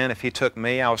defensive end. If he took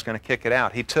me, I was going to kick it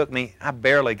out. He took me. I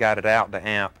barely got it out to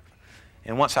Amp.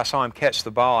 And once I saw him catch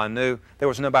the ball, I knew there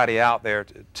was nobody out there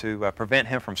to prevent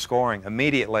him from scoring.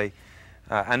 Immediately,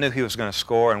 I knew he was going to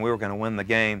score and we were going to win the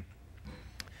game.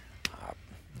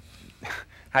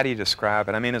 How do you describe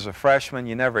it? I mean, as a freshman,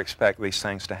 you never expect these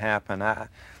things to happen.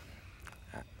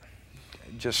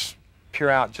 Just pure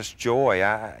out just joy.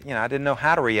 You know, I didn't know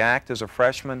how to react as a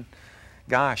freshman.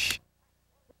 Gosh.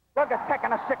 Look at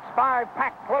taking a 6-5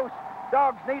 packed close.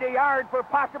 Dogs need a yard for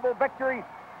possible victory.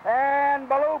 And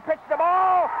Ballou pitched the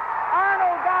ball.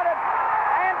 Arnold got it.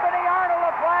 Anthony Arnold,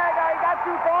 a flag. He got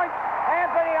 2 points.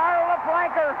 Anthony Arnold, a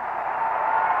flanker.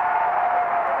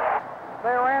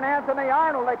 They ran Anthony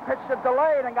Arnold. They pitched it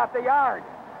delayed and got the yard.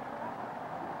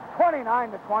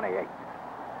 29-28.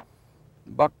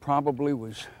 Buck probably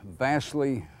was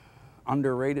vastly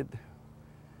underrated,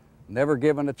 never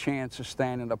given a chance to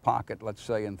stand in the pocket, let's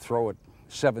say, and throw it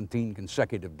 17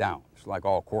 consecutive downs, like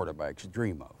all quarterbacks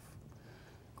dream of.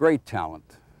 Great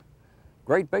talent,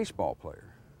 great baseball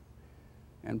player,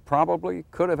 and probably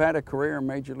could have had a career in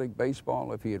Major League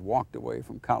Baseball if he had walked away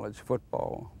from college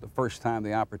football the first time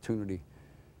the opportunity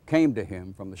came to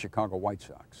him from the Chicago White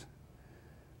Sox.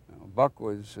 Buck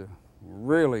was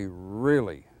really,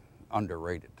 really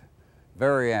underrated,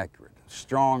 very accurate,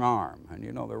 strong arm, and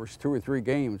you know, there was 2 or 3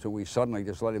 games where we suddenly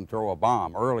just let him throw a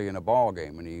bomb early in a ball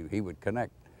game and he would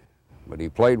connect. But he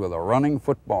played with a running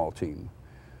football team,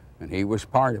 and he was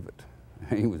part of it.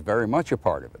 He was very much a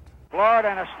part of it. Florida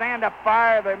and a stand-up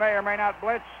fire. They may or may not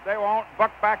blitz. They won't.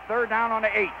 Buck back, 3rd down on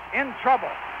the 8. In trouble.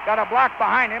 Got a block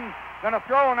behind him. Going to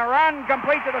throw and a run,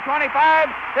 complete to the 25,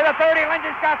 to the 30. Lindsey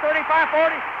Scott,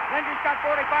 35-40. Lindsey Scott,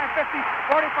 45-50,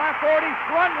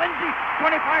 45-40. Run, Lindsey,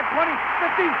 25-20,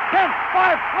 50, 10,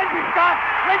 5. Lindsey Scott,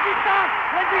 Lindsey Scott,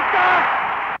 Lindsey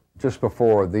Scott. Just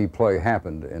before the play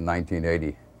happened in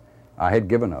 1980, I had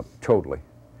given up totally,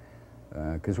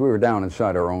 because we were down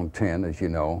inside our own 10, as you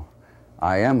know.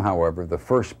 I am, however, the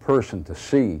first person to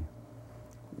see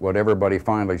what everybody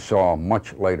finally saw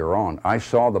much later on. I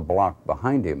saw the block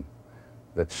behind him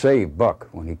that saved Buck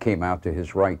when he came out to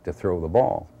his right to throw the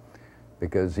ball.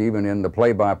 Because even in the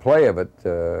play-by-play of it,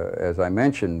 as I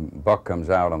mentioned, Buck comes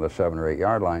out on the 7 or 8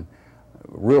 yard line.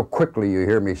 Real quickly you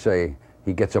hear me say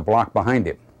he gets a block behind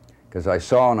him. Because I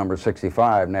saw number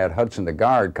 65, Nat Hudson, the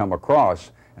guard, come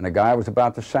across, and the guy was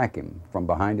about to sack him from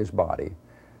behind his body.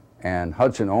 And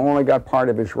Hudson only got part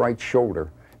of his right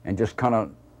shoulder and just kind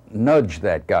of nudged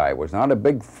that guy. It was not a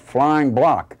big flying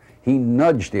block. He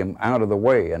nudged him out of the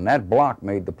way, and that block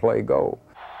made the play go.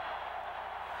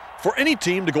 For any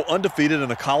team to go undefeated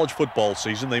in a college football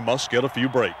season, they must get a few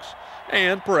breaks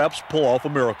and perhaps pull off a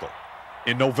miracle.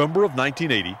 In November of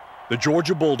 1980, the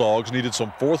Georgia Bulldogs needed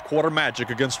some 4th quarter magic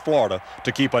against Florida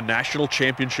to keep a national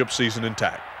championship season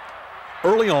intact.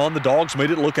 Early on, the Dogs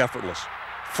made it look effortless.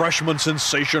 Freshman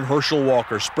sensation Herschel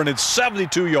Walker sprinted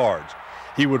 72 yards.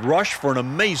 He would rush for an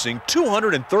amazing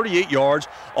 238 yards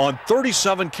on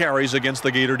 37 carries against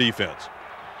the Gator defense.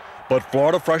 But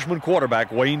Florida freshman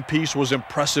quarterback Wayne Peace was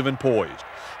impressive and poised.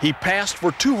 He passed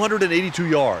for 282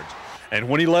 yards, and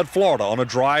when he led Florida on a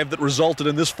drive that resulted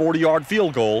in this 40-yard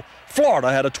field goal,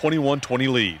 Florida had a 21-20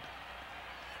 lead.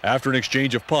 After an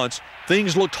exchange of punts,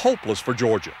 things looked hopeless for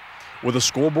Georgia. With a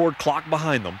scoreboard clock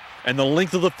behind them and the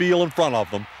length of the field in front of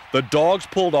them, the Dogs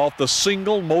pulled off the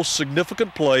single most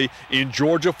significant play in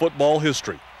Georgia football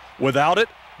history. Without it,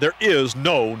 there is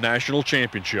no national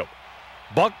championship.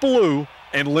 Buck Bellew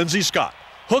and Lindsey Scott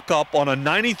hook up on a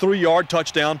 93-yard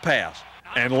touchdown pass,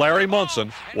 and Larry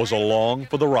Munson was along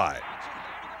for the ride.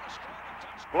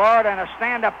 Florida and a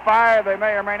stand-up fire. They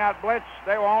may or may not blitz.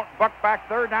 They won't. Buck back,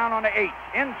 3rd down on the 8.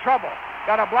 In trouble.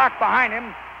 Got a block behind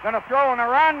him. Going to throw and a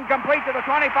run, complete to the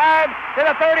 25, to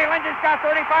the 30. Lindsey Scott,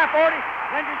 35-40.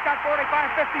 Lindsey Scott,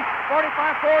 45-50,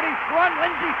 45-40. Run,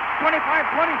 Lindsey,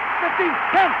 25-20, 50,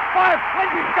 10, 5.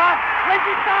 Lindsey Scott,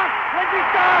 Lindsey Scott, Lindsey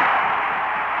Scott.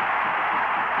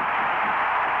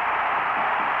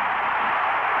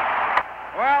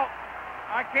 Well,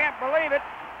 I can't believe it.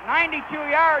 92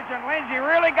 yards, and Lindsey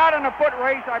really got in a foot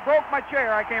race. I broke my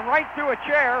chair. I came right through a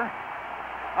chair.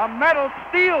 A metal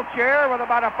steel chair with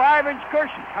about a 5-inch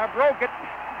cushion. I broke it.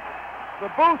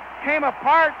 The booth came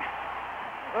apart.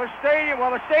 The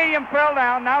stadium fell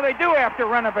down. Now they do have to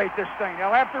renovate this thing.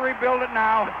 They'll have to rebuild it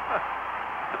now.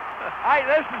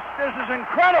 This is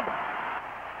incredible.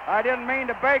 I didn't mean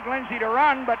to beg Lindsey to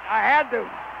run, but I had to.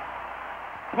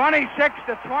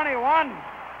 26-21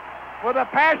 with a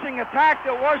passing attack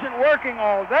that wasn't working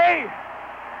all day.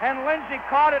 And Lindsey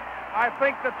caught it, I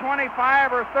think, the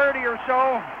 25 or 30 or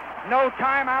so. No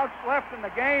timeouts left in the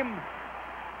game.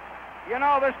 You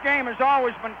know, this game has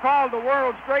always been called the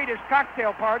world's greatest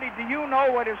cocktail party. Do you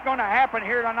know what is going to happen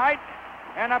here tonight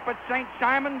and up at St.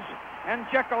 Simon's and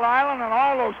Jekyll Island and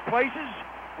all those places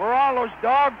where all those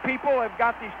dog people have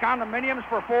got these condominiums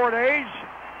for 4 days?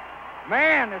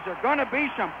 Man, is there going to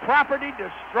be some property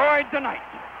destroyed tonight.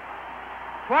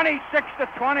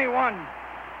 26-21.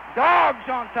 Dogs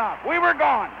on top. We were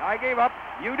gone. I gave up.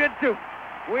 You did too.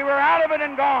 We were out of it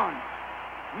and gone.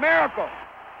 Miracle.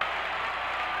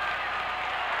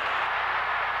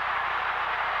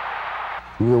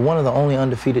 We were one of the only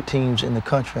undefeated teams in the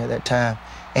country at that time,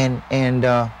 and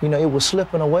you know, it was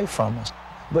slipping away from us.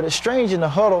 But it's strange in the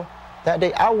huddle, That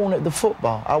day, I wanted the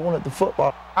football. I wanted the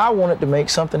football. I wanted to make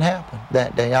something happen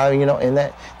that day. And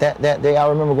that day, I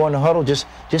remember going to huddle, just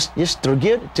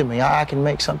give it to me. I can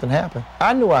make something happen.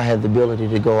 I knew I had the ability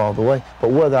to go all the way,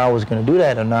 but whether I was going to do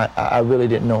that or not, I really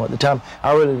didn't know at the time.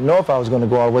 I really didn't know if I was going to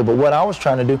go all the way, but what I was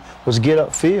trying to do was get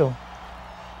upfield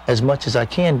as much as I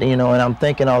can, and I'm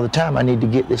thinking all the time, I need to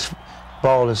get this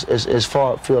ball as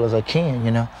far upfield as I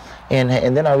can,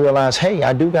 And then I realized, hey,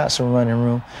 I do got some running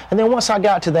room. And then once I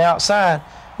got to the outside,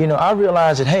 I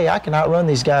realized that, hey, I can outrun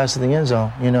these guys to the end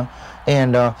zone,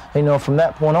 And, from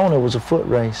that point on, it was a foot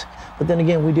race. But then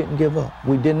again, we didn't give up.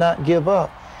 We did not give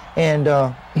up. And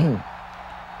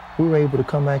we were able to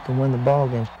come back and win the ball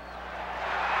game.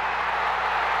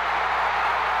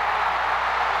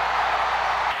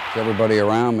 Everybody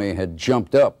around me had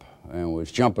jumped up and was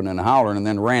jumping and hollering and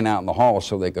then ran out in the hall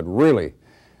so they could really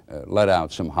let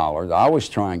out some hollers. I was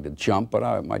trying to jump,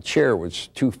 but my chair was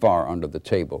too far under the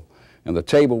table, and the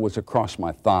table was across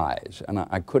my thighs, and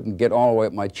I couldn't get all the way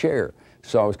up my chair,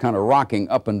 so I was kind of rocking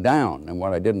up and down, and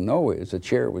what I didn't know is the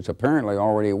chair was apparently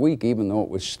already weak, even though it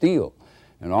was steel,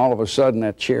 and all of a sudden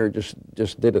that chair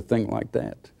just did a thing like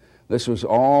that. This was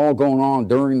all going on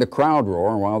during the crowd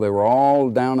roar, and while they were all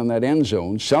down in that end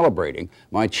zone celebrating,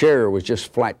 my chair was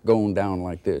just flat going down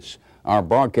like this. Our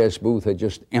broadcast booth had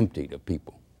just emptied of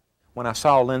people. When I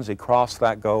saw Lindsey cross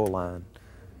that goal line,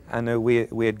 I knew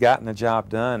we had gotten the job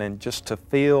done, and just to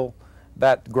feel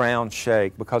that ground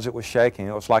shake, because it was shaking,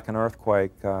 it was like an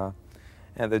earthquake,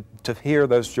 and to hear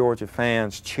those Georgia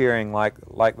fans cheering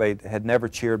like they had never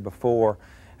cheered before,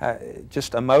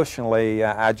 just emotionally,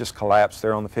 I just collapsed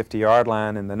there on the 50-yard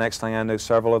line, and the next thing I knew,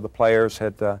 several of the players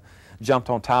had jumped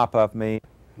on top of me.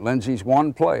 Lindsey's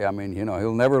one play,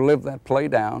 he'll never live that play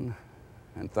down,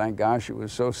 and thank gosh it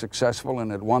was so successful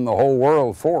and it won the whole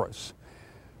world for us.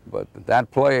 But that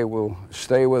play will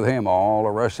stay with him all the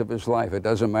rest of his life. It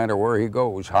doesn't matter where he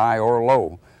goes, high or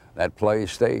low, that play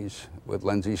stays with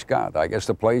Lindsey Scott. I guess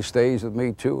the play stays with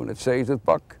me too, and it stays with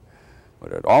Buck.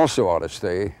 But it also ought to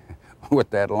stay with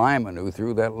that lineman who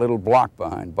threw that little block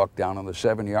behind Buck down on the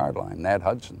 7-yard line, Nat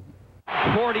Hudson.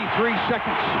 43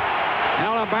 seconds.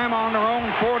 Alabama on their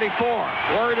own 44.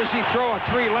 Where does he throw? A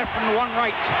 3 left and 1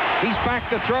 right. He's back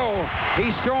to throw.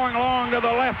 He's throwing long to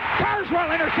the left.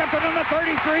 Carswell intercepted on the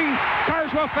 33.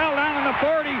 Carswell fell down on the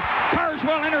 40.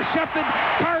 Carswell intercepted.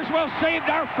 Carswell saved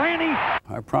our Franny.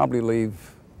 I probably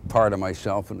leave part of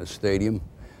myself in the stadium.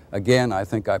 Again, I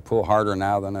think I pull harder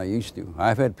now than I used to.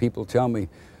 I've had people tell me,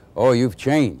 oh, you've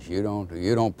changed. You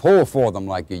don't pull for them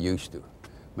like you used to.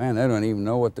 Man, they don't even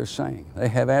know what they're saying. They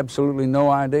have absolutely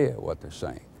no idea what they're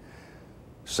saying.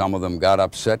 Some of them got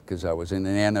upset because I was in the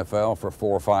NFL for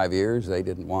 4 or 5 years. They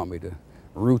didn't want me to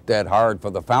root that hard for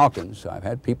the Falcons. I've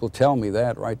had people tell me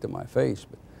that right to my face.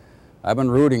 But I've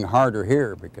been rooting harder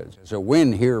here because a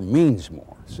win here means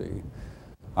more. See,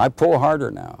 I pull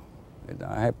harder now.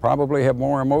 I probably have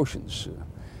more emotions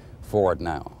for it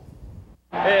now.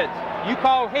 Heads. You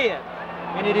call heads,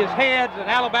 and it is heads, and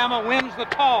Alabama wins the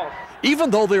toss.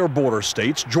 Even though they are border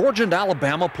states, Georgia and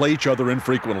Alabama play each other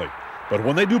infrequently. But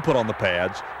when they do put on the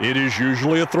pads, it is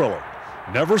usually a thriller,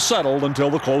 never settled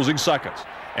until the closing seconds.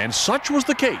 And such was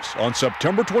the case on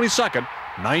September 22nd,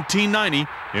 1990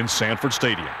 in Sanford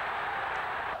Stadium.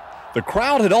 The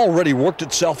crowd had already worked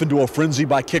itself into a frenzy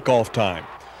by kickoff time.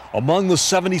 Among the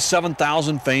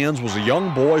 77,000 fans was a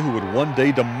young boy who would one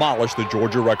day demolish the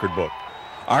Georgia record book.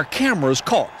 Our cameras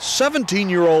caught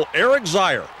 17-year-old Eric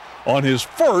Zier on his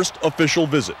first official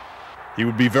visit. He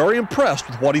would be very impressed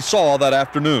with what he saw that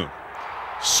afternoon.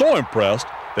 So impressed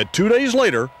that 2 days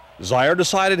later, Zier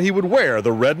decided he would wear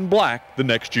the red and black the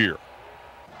next year.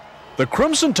 The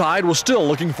Crimson Tide was still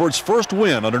looking for its first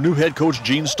win under new head coach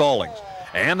Gene Stallings,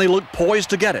 and they looked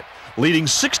poised to get it, leading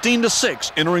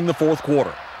 16-6 entering the fourth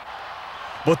quarter.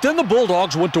 But then the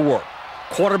Bulldogs went to work.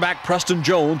 Quarterback Preston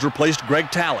Jones replaced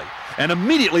Greg Talley and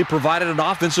immediately provided an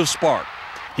offensive spark.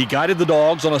 He guided the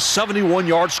Dogs on a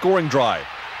 71-yard scoring drive.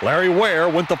 Larry Ware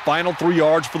went the final 3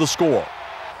 yards for the score.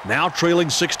 Now trailing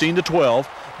 16-12,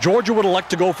 Georgia would elect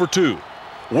to go for 2.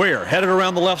 Ware headed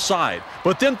around the left side,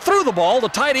 but then threw the ball to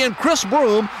tight end Chris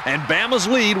Broom, and Bama's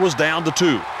lead was down to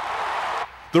 2.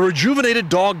 The rejuvenated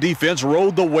Dog defense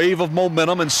rode the wave of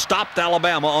momentum and stopped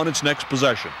Alabama on its next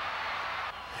possession.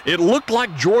 It looked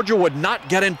like Georgia would not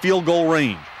get in field goal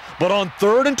range, but on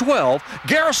 3rd and 12,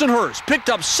 Garrison Hurst picked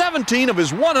up 17 of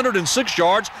his 106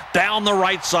 yards down the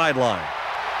right sideline.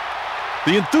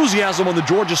 The enthusiasm on the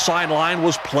Georgia sideline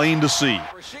was plain to see.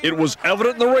 It was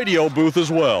evident in the radio booth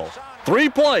as well. 3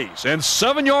 plays, and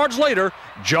 7 yards later,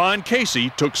 John Casey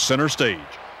took center stage.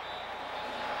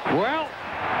 Well,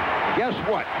 guess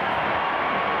what?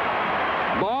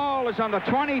 Ball is on the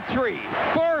 23.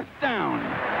 4th down.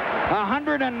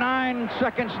 109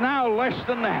 seconds now, less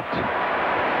than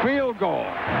that. Field goal.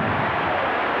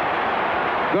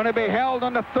 Going to be held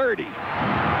on the 30.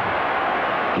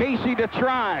 Casey to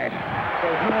try.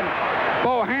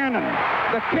 Bohannon.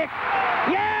 The kick.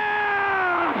 Yeah!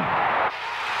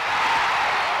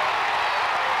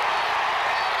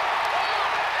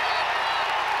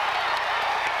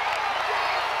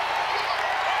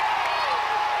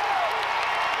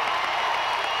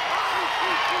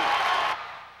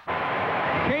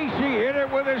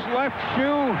 With his left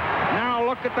shoe. Now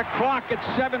look at the clock. It's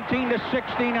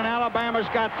 17-16, and Alabama's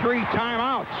got 3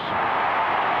 timeouts.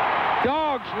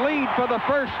 Dogs lead for the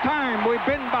first time. We've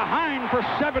been behind for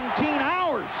 17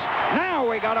 hours. Now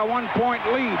we got a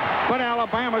 1-point lead, but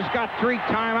Alabama's got 3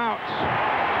 timeouts.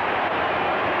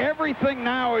 Everything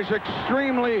now is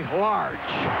extremely large.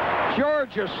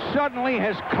 Georgia suddenly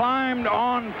has climbed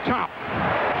on top.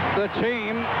 The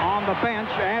team on the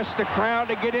bench asked the crowd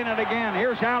to get in it again.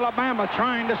 Here's Alabama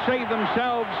trying to save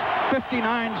themselves.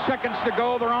 59 seconds to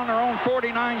go. They're on their own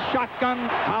 49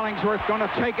 shotgun. Hollingsworth going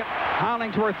to take it.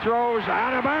 Hollingsworth throws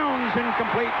out of bounds.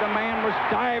 Incomplete. The man was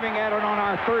diving at it on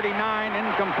our 39.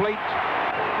 Incomplete.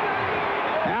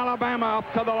 Alabama up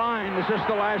to the line. Is this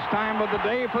the last time of the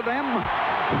day for them?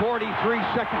 43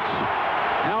 seconds.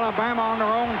 Alabama on their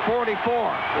own 44.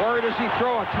 Where does he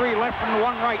throw? A 3 left and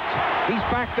 1 right. He's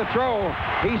back to throw.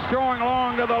 He's throwing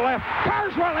long to the left.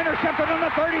 Carswell intercepted on the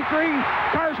 33.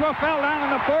 Carswell fell down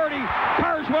on the 40.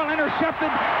 Carswell intercepted.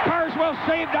 Carswell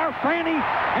saved our Franny.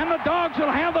 And the Dogs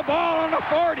will have the ball on the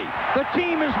 40. The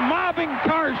team is mobbing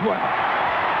Carswell.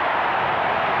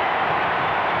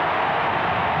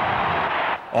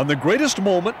 On the greatest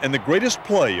moment and the greatest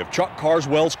play of Chuck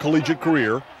Carswell's collegiate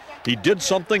career, he did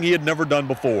something he had never done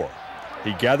before.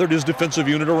 He gathered his defensive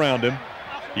unit around him,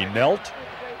 he knelt,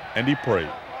 and he prayed.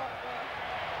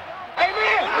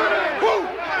 Amen! Woo!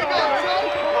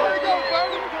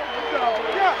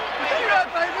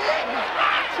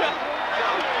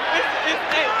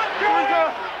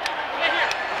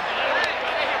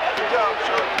 Good job,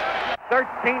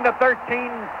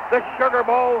 13-13, the Sugar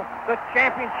Bowl, the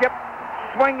championship,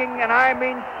 swinging, and I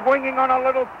mean swinging on a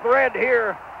little thread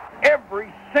here.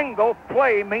 Every single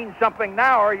play means something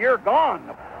now or you're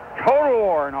gone. Total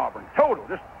war in Auburn. Total.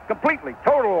 Just completely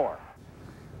total war.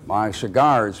 My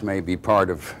cigars may be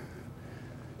part of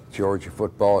Georgia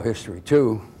football history,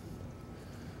 too.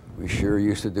 We sure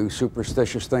used to do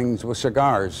superstitious things with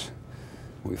cigars.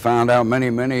 We found out many,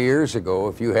 many years ago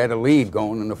if you had a lead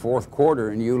going in the 4th quarter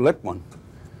and you lit one,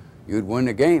 you'd win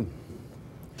the game.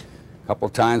 A couple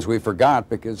times we forgot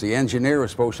because the engineer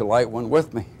was supposed to light one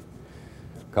with me.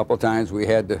 A couple times we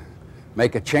had to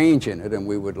make a change in it, and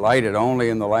we would light it only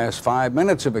in the last 5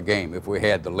 minutes of a game if we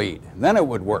had the lead. And then it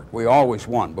would work. We always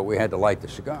won, but we had to light the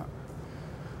cigar.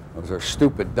 Those are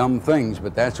stupid, dumb things,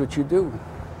 but that's what you do.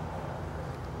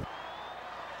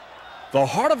 The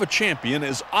heart of a champion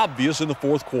is obvious in the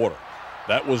 4th quarter.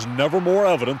 That was never more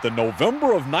evident than November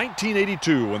of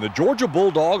 1982 when the Georgia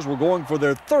Bulldogs were going for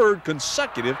their 3rd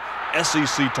consecutive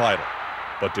SEC title.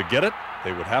 But to get it,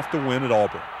 they would have to win at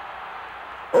Auburn.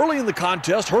 Early in the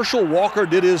contest, Herschel Walker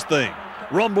did his thing,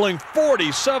 rumbling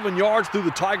 47 yards through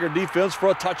the Tiger defense for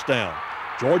a touchdown.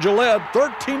 Georgia led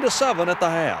 13-7 at the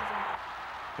half.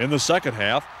 In the second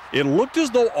half, it looked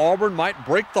as though Auburn might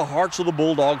break the hearts of the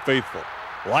Bulldog faithful.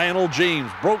 Lionel James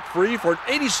broke free for an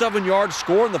 87-yard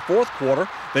score in the 4th quarter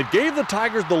that gave the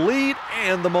Tigers the lead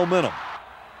and the momentum.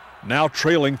 Now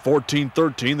trailing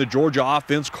 14-13, the Georgia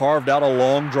offense carved out a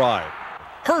long drive.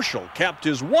 Herschel capped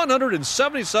his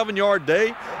 177-yard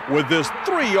day with this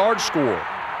 3-yard score.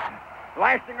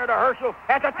 Lastinger to Herschel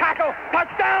at the tackle.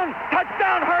 Touchdown!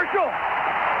 Touchdown, Herschel!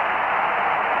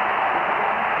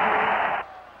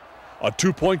 A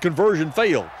 2-point conversion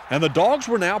failed, and the Dogs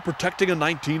were now protecting a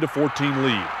 19-14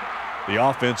 lead. The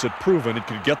offense had proven it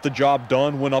could get the job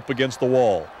done when up against the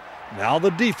wall. Now the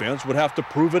defense would have to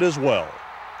prove it as well.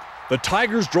 The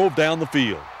Tigers drove down the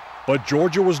field, but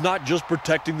Georgia was not just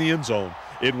protecting the end zone.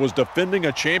 It was defending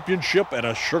a championship and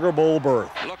a Sugar Bowl berth.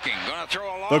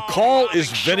 The call is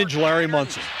vintage Larry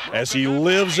Munson as he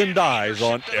lives and dies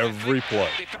on every play.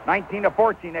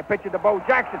 19-14, they pitch it to Bo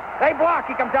Jackson. They block.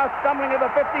 He comes out stumbling to the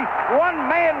 50. One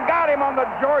man got him on the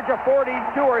Georgia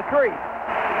 42 or 3.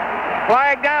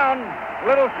 Flag down.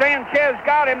 Little Sanchez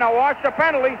got him. Now watch the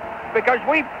penalty because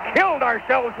we've killed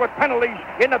ourselves with penalties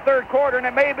in the 3rd quarter, and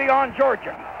it may be on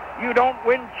Georgia. You don't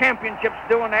win championships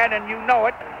doing that, and you know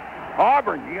it.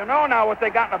 Auburn, you know now what they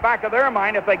got in the back of their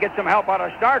mind. If they get some help out of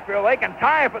Starkville, they can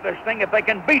tie up at this thing if they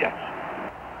can beat us.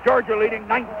 Georgia leading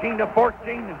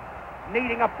 19-14.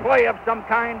 needing a play of some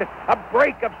kind, a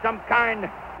break of some kind.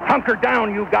 Hunker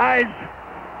down, you guys.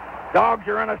 Dogs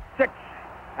are in a 6.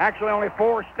 Actually, only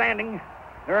 4 standing.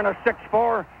 They're in a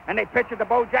 6-4, and they pitch it to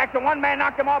Bo Jackson. One man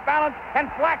knocked him off balance, and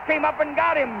Flack came up and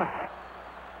got him.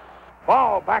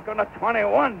 Ball back on the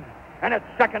 21, and it's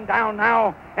second down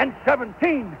now, and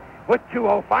 17 with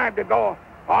 2:05 to go.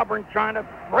 Auburn trying to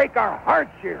break our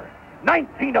hearts here.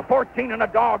 19-14 in the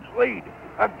Dogs' lead.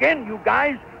 Again, you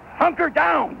guys, hunker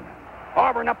down.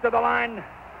 Auburn up to the line.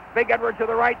 Big Edward to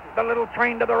the right, the little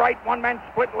train to the right. One man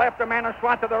split left, a man a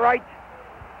slot to the right.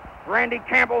 Randy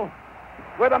Campbell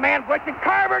with a man blitzing.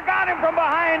 Carver got him from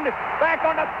behind. Back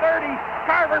on the 30.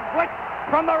 Carver blitzed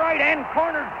from the right-hand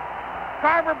corner.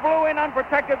 Carver blew in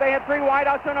unprotected. They had 3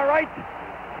 wideouts on the right.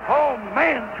 Oh,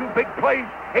 man, 2 big plays.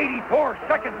 84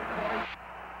 seconds.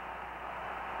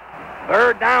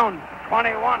 Third down,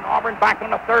 21. Auburn back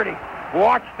on the 30.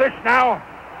 Watch this now.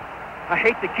 I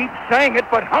hate to keep saying it,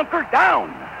 but hunker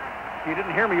down. You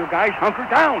didn't hear me, you guys. Hunker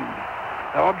down.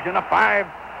 Dogs in a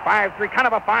 5-3, kind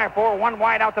of a 5-4. 1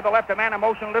 wide out to the left, a man in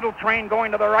motion. Little train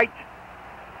going to the right.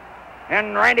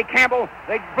 And Randy Campbell,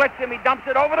 they blitz him. He dumps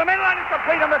it over the middle, and it's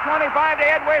complete on the 25 to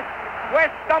Ed West.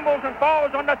 West stumbles and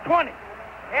falls on the 20.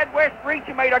 Ed West reached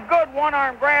and made a good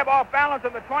one-arm grab off balance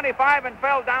on the 25 and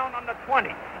fell down on the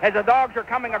 20 as the Dogs are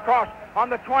coming across on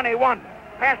the 21.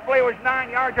 Pass play was 9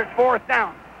 yards. It's 4th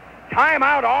down.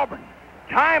 Timeout, Auburn.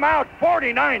 Timeout,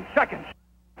 49 seconds.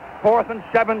 4th and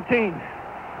 17.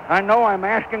 I know I'm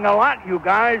asking a lot, you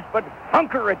guys, but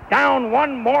hunker it down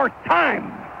one more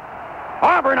time.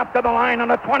 Auburn up to the line on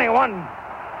the 21.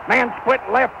 Man split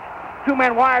left, 2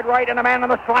 men wide right, and a man on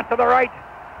the slot to the right.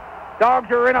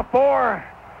 Dogs are in a 4,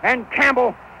 and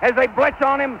Campbell, as they blitz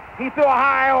on him, he threw a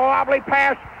high, wobbly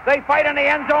pass. They fight in the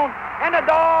end zone, and the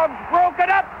Dogs broke it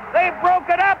up. They broke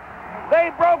it up.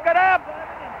 They broke it up.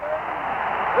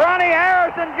 Ronnie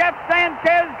Harris and Jeff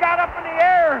Sanchez got up in the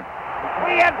air.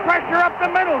 We had pressure up the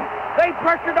middle. They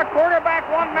pressured the quarterback,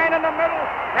 1 man in the middle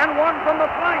and 1 from the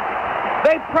flank.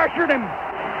 They pressured him,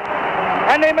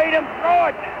 and they made him throw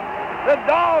it. The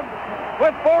Dogs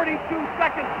with 42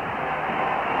 seconds.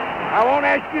 I won't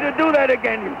ask you to do that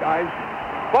again, you guys.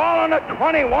 Ball on the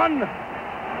 21.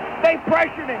 They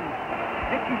pressured him.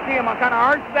 Did you see him kind of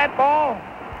arch that ball?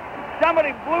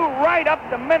 Somebody blew right up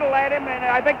the middle at him, and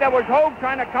I think that was Hogue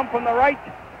trying to come from the right.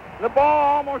 The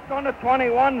ball almost on the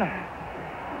 21.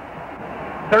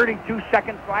 32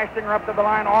 seconds. Lassinger up to the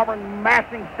line. Auburn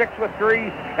massing 6 with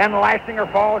 3, and Lassinger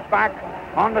falls back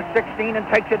on the 16 and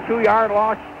takes a 2-yard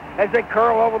loss as they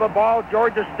curl over the ball.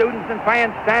 Georgia students and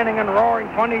fans standing and roaring.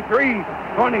 23,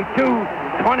 22,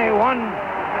 21.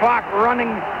 Clock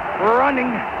running.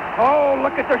 Oh,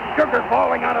 look at the sugar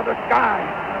falling out of the sky.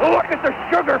 Look at the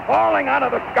sugar falling out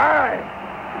of the sky.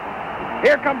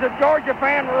 Here comes a Georgia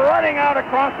fan running out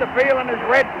across the field in his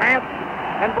red pants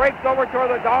and breaks over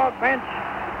toward the Dog bench.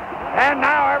 And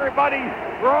now everybody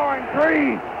roaring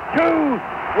 3, 2,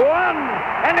 1,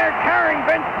 and they're carrying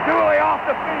Vince Dooley off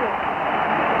the field.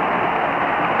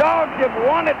 Dogs have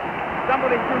won it.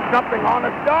 Somebody threw something on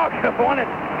us. Dogs have won it.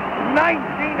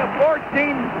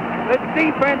 19-14. The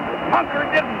defense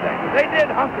hunkered, didn't they? They did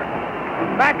hunker.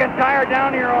 McIntyre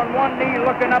down here on one knee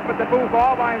looking up at the booth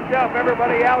all by himself.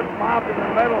 Everybody else mobbed in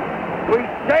the middle. We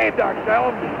saved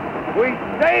ourselves. We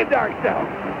saved ourselves.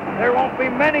 There won't be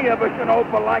many of us in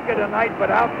Opelika tonight, but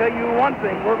I'll tell you one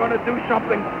thing. We're going to do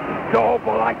something to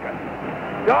Opelika.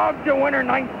 Dogs a winner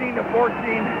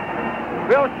 19-14.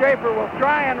 Bill Schaefer will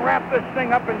try and wrap this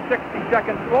thing up in 60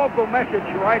 seconds. Local message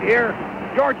right here.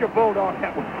 Georgia Bulldog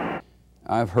Network.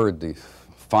 I've heard the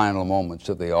final moments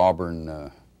of the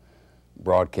Auburn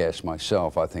broadcast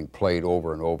myself, I think played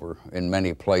over and over in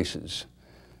many places.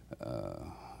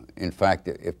 In fact,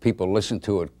 if people listen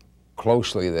to it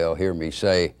closely, they'll hear me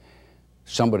say,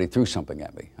 somebody threw something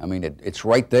at me. I mean, it's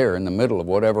right there in the middle of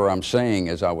whatever I'm saying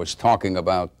as I was talking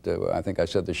about, I think I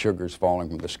said the sugar's falling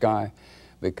from the sky,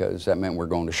 because that meant we're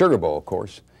going to Sugar Bowl, of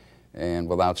course. And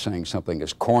without saying something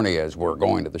as corny as we're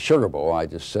going to the Sugar Bowl, I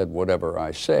just said whatever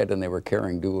I said, and they were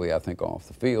carrying Dooley, I think, off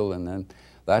the field. And then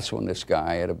that's when this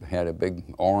guy had a big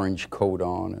orange coat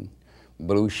on and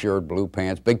blue shirt, blue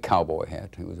pants, big cowboy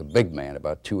hat. He was a big man,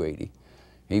 about 280.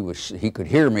 He could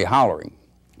hear me hollering.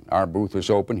 Our booth was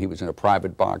open. He was in a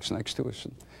private box next to us.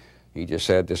 And he just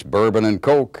had this bourbon and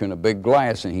Coke in a big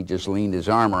glass, and he just leaned his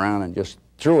arm around and just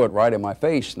threw it right in my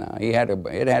face. Now, it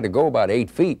had to go about 8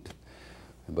 feet.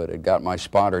 But it got my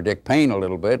spotter, Dick Payne, a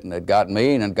little bit, and it got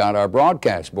me, and it got our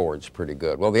broadcast boards pretty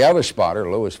good. Well, the other spotter,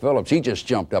 Lewis Phillips, he just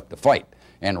jumped up to fight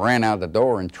and ran out the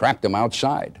door and trapped him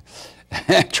outside.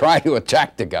 try to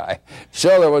attack the guy.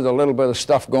 So there was a little bit of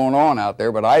stuff going on out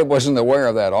there, but I wasn't aware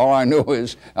of that. All I knew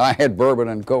is I had bourbon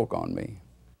and Coke on me.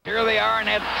 Here they are in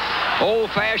that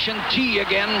old-fashioned tee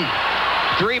again.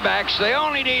 Three backs. They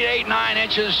only need 8-9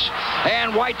 inches,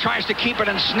 and White tries to keep it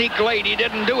and sneak late. He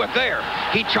didn't do it there.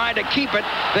 He tried to keep it.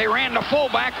 They ran the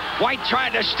fullback. White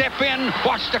tried to step in.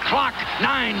 Watch the clock.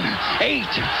 9, 8,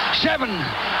 7,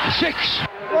 6.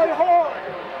 Play hard.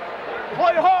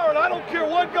 Play hard. I don't care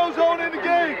what goes on in the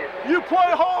game. You play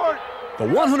hard. The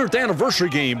 100th anniversary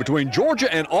game between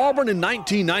Georgia and Auburn in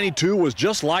 1992 was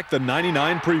just like the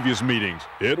 99 previous meetings.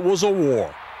 It was a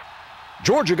war.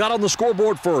 Georgia got on the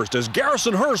scoreboard first as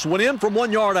Garrison Hurst went in from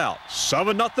 1 yard out.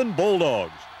 7-0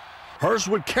 Bulldogs. Hurst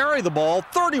would carry the ball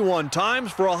 31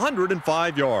 times for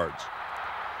 105 yards.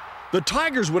 The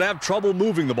Tigers would have trouble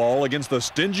moving the ball against the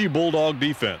stingy Bulldog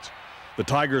defense. The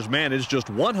Tigers managed just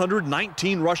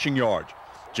 119 rushing yards.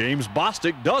 James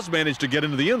Bostic does manage to get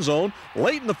into the end zone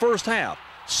late in the first half,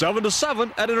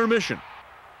 7-7 at intermission.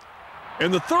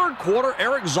 In the third quarter,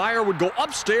 Eric Zier would go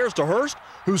upstairs to Hurst,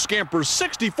 who scampers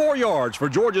 64 yards for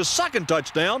Georgia's second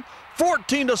touchdown,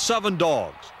 14-7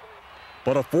 Dogs.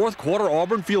 But a fourth quarter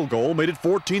Auburn field goal made it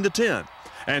 14-10,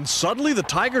 and suddenly the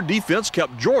Tiger defense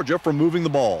kept Georgia from moving the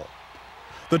ball.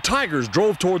 The Tigers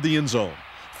drove toward the end zone,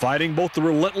 fighting both the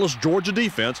relentless Georgia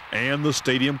defense and the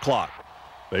stadium clock.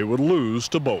 They would lose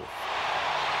to both.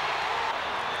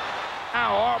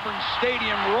 Now Auburn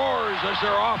Stadium roars as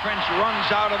their offense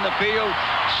runs out on the field.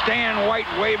 Stan White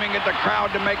waving at the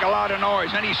crowd to make a lot of noise.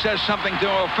 And he says something to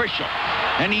an official.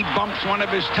 And he bumps one of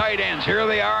his tight ends. Here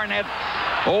they are in that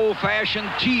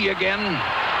old-fashioned tee again.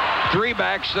 Three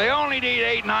backs. They only need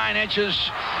 8-9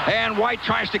 inches. And White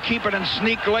tries to keep it and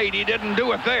sneak late. He didn't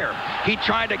do it there. He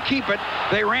tried to keep it.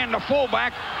 They ran the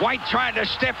fullback. White tried to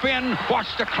step in.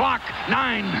 Watch the clock.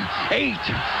 9, 8,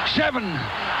 7,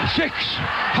 6,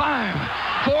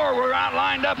 5, 4. We're out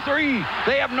lined up. 3.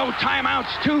 They have no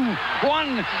timeouts. 2, 1.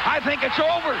 I think it's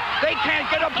over. They can't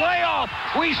get a playoff.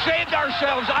 We saved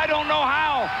ourselves. I don't know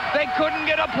how. They couldn't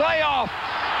get a playoff.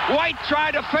 White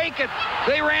tried to fake it.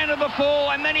 They ran to the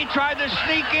full, and then he tried to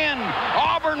sneak in.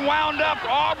 Auburn wound up.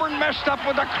 Auburn messed up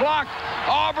with the clock.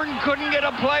 Auburn couldn't get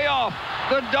a playoff.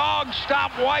 The Dogs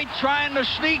stopped White trying to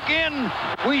sneak in.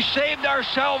 We saved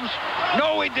ourselves.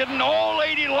 No, we didn't. Old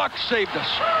Lady Luck saved us.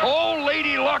 Old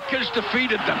Lady Luck has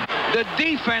defeated them. The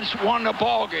defense won the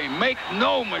ball game. Make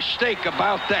no mistake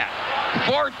about that.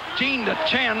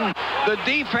 14-10. The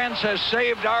defense has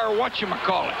saved our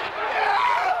whatchamacallit.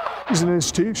 He's an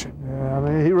institution. I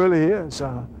mean, he really is.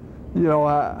 You know,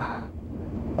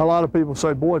 a lot of people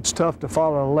say, boy, it's tough to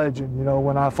follow a legend. You know,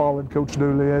 when I followed Coach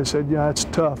Dooley, they said, yeah, it's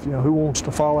tough. You know, who wants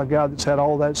to follow a guy that's had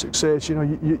all that success? You know,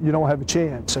 you don't have a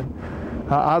chance. And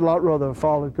I'd a lot rather have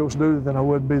followed Coach Dooley than I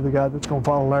would be the guy that's going to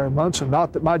follow Larry Munson.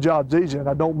 Not that my job's easy, and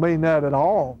I don't mean that at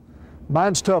all.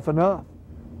 Mine's tough enough.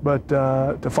 But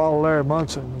to follow Larry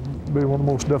Munson would be one of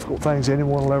the most difficult things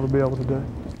anyone will ever be able to do.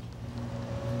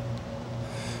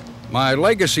 My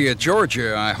legacy at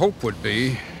Georgia, I hope would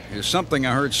be, is something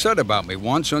I heard said about me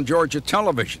once on Georgia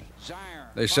television.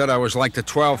 They said I was like the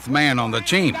 12th man on the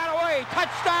team.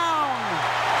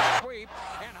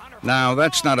 Now,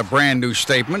 that's not a brand new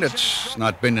statement. It's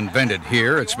not been invented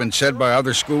here. It's been said by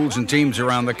other schools and teams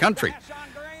around the country.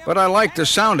 But I liked the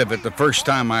sound of it the first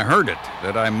time I heard it,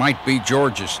 that I might be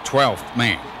Georgia's 12th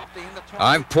man.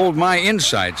 I've pulled my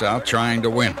insides out trying to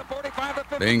win.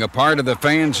 Being a part of the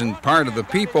fans and part of the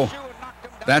people,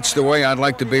 that's the way I'd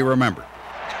like to be remembered.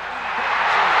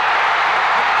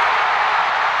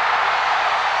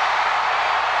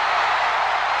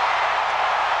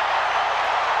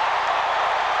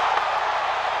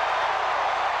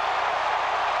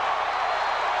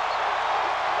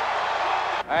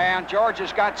 And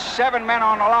Georgia's got 7 men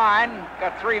on the line.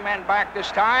 Got 3 men back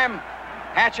this time.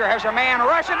 Hatcher has a man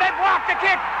rushing. They block the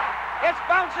kick. It's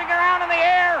bouncing around in the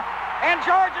air. And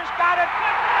Georgia's got it.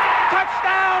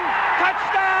 Touchdown!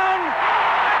 Touchdown!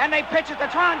 And they pitch it to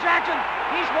Tron Jackson.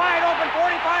 He's wide open.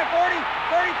 45-40,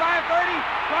 35-30,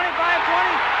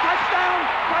 25-20. Touchdown!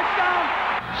 Touchdown!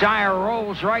 Zier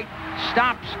rolls right,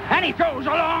 stops, and he throws a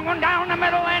long one down the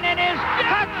middle, and it is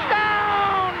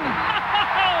touchdown!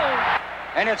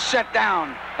 And it's set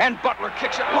down, and Butler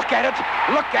kicks it. Look at it.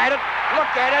 Look at it.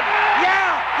 Look at it.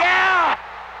 Yeah! Yeah!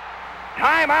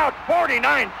 Timeout,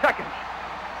 49 seconds.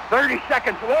 30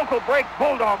 seconds, local break,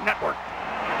 Bulldog Network.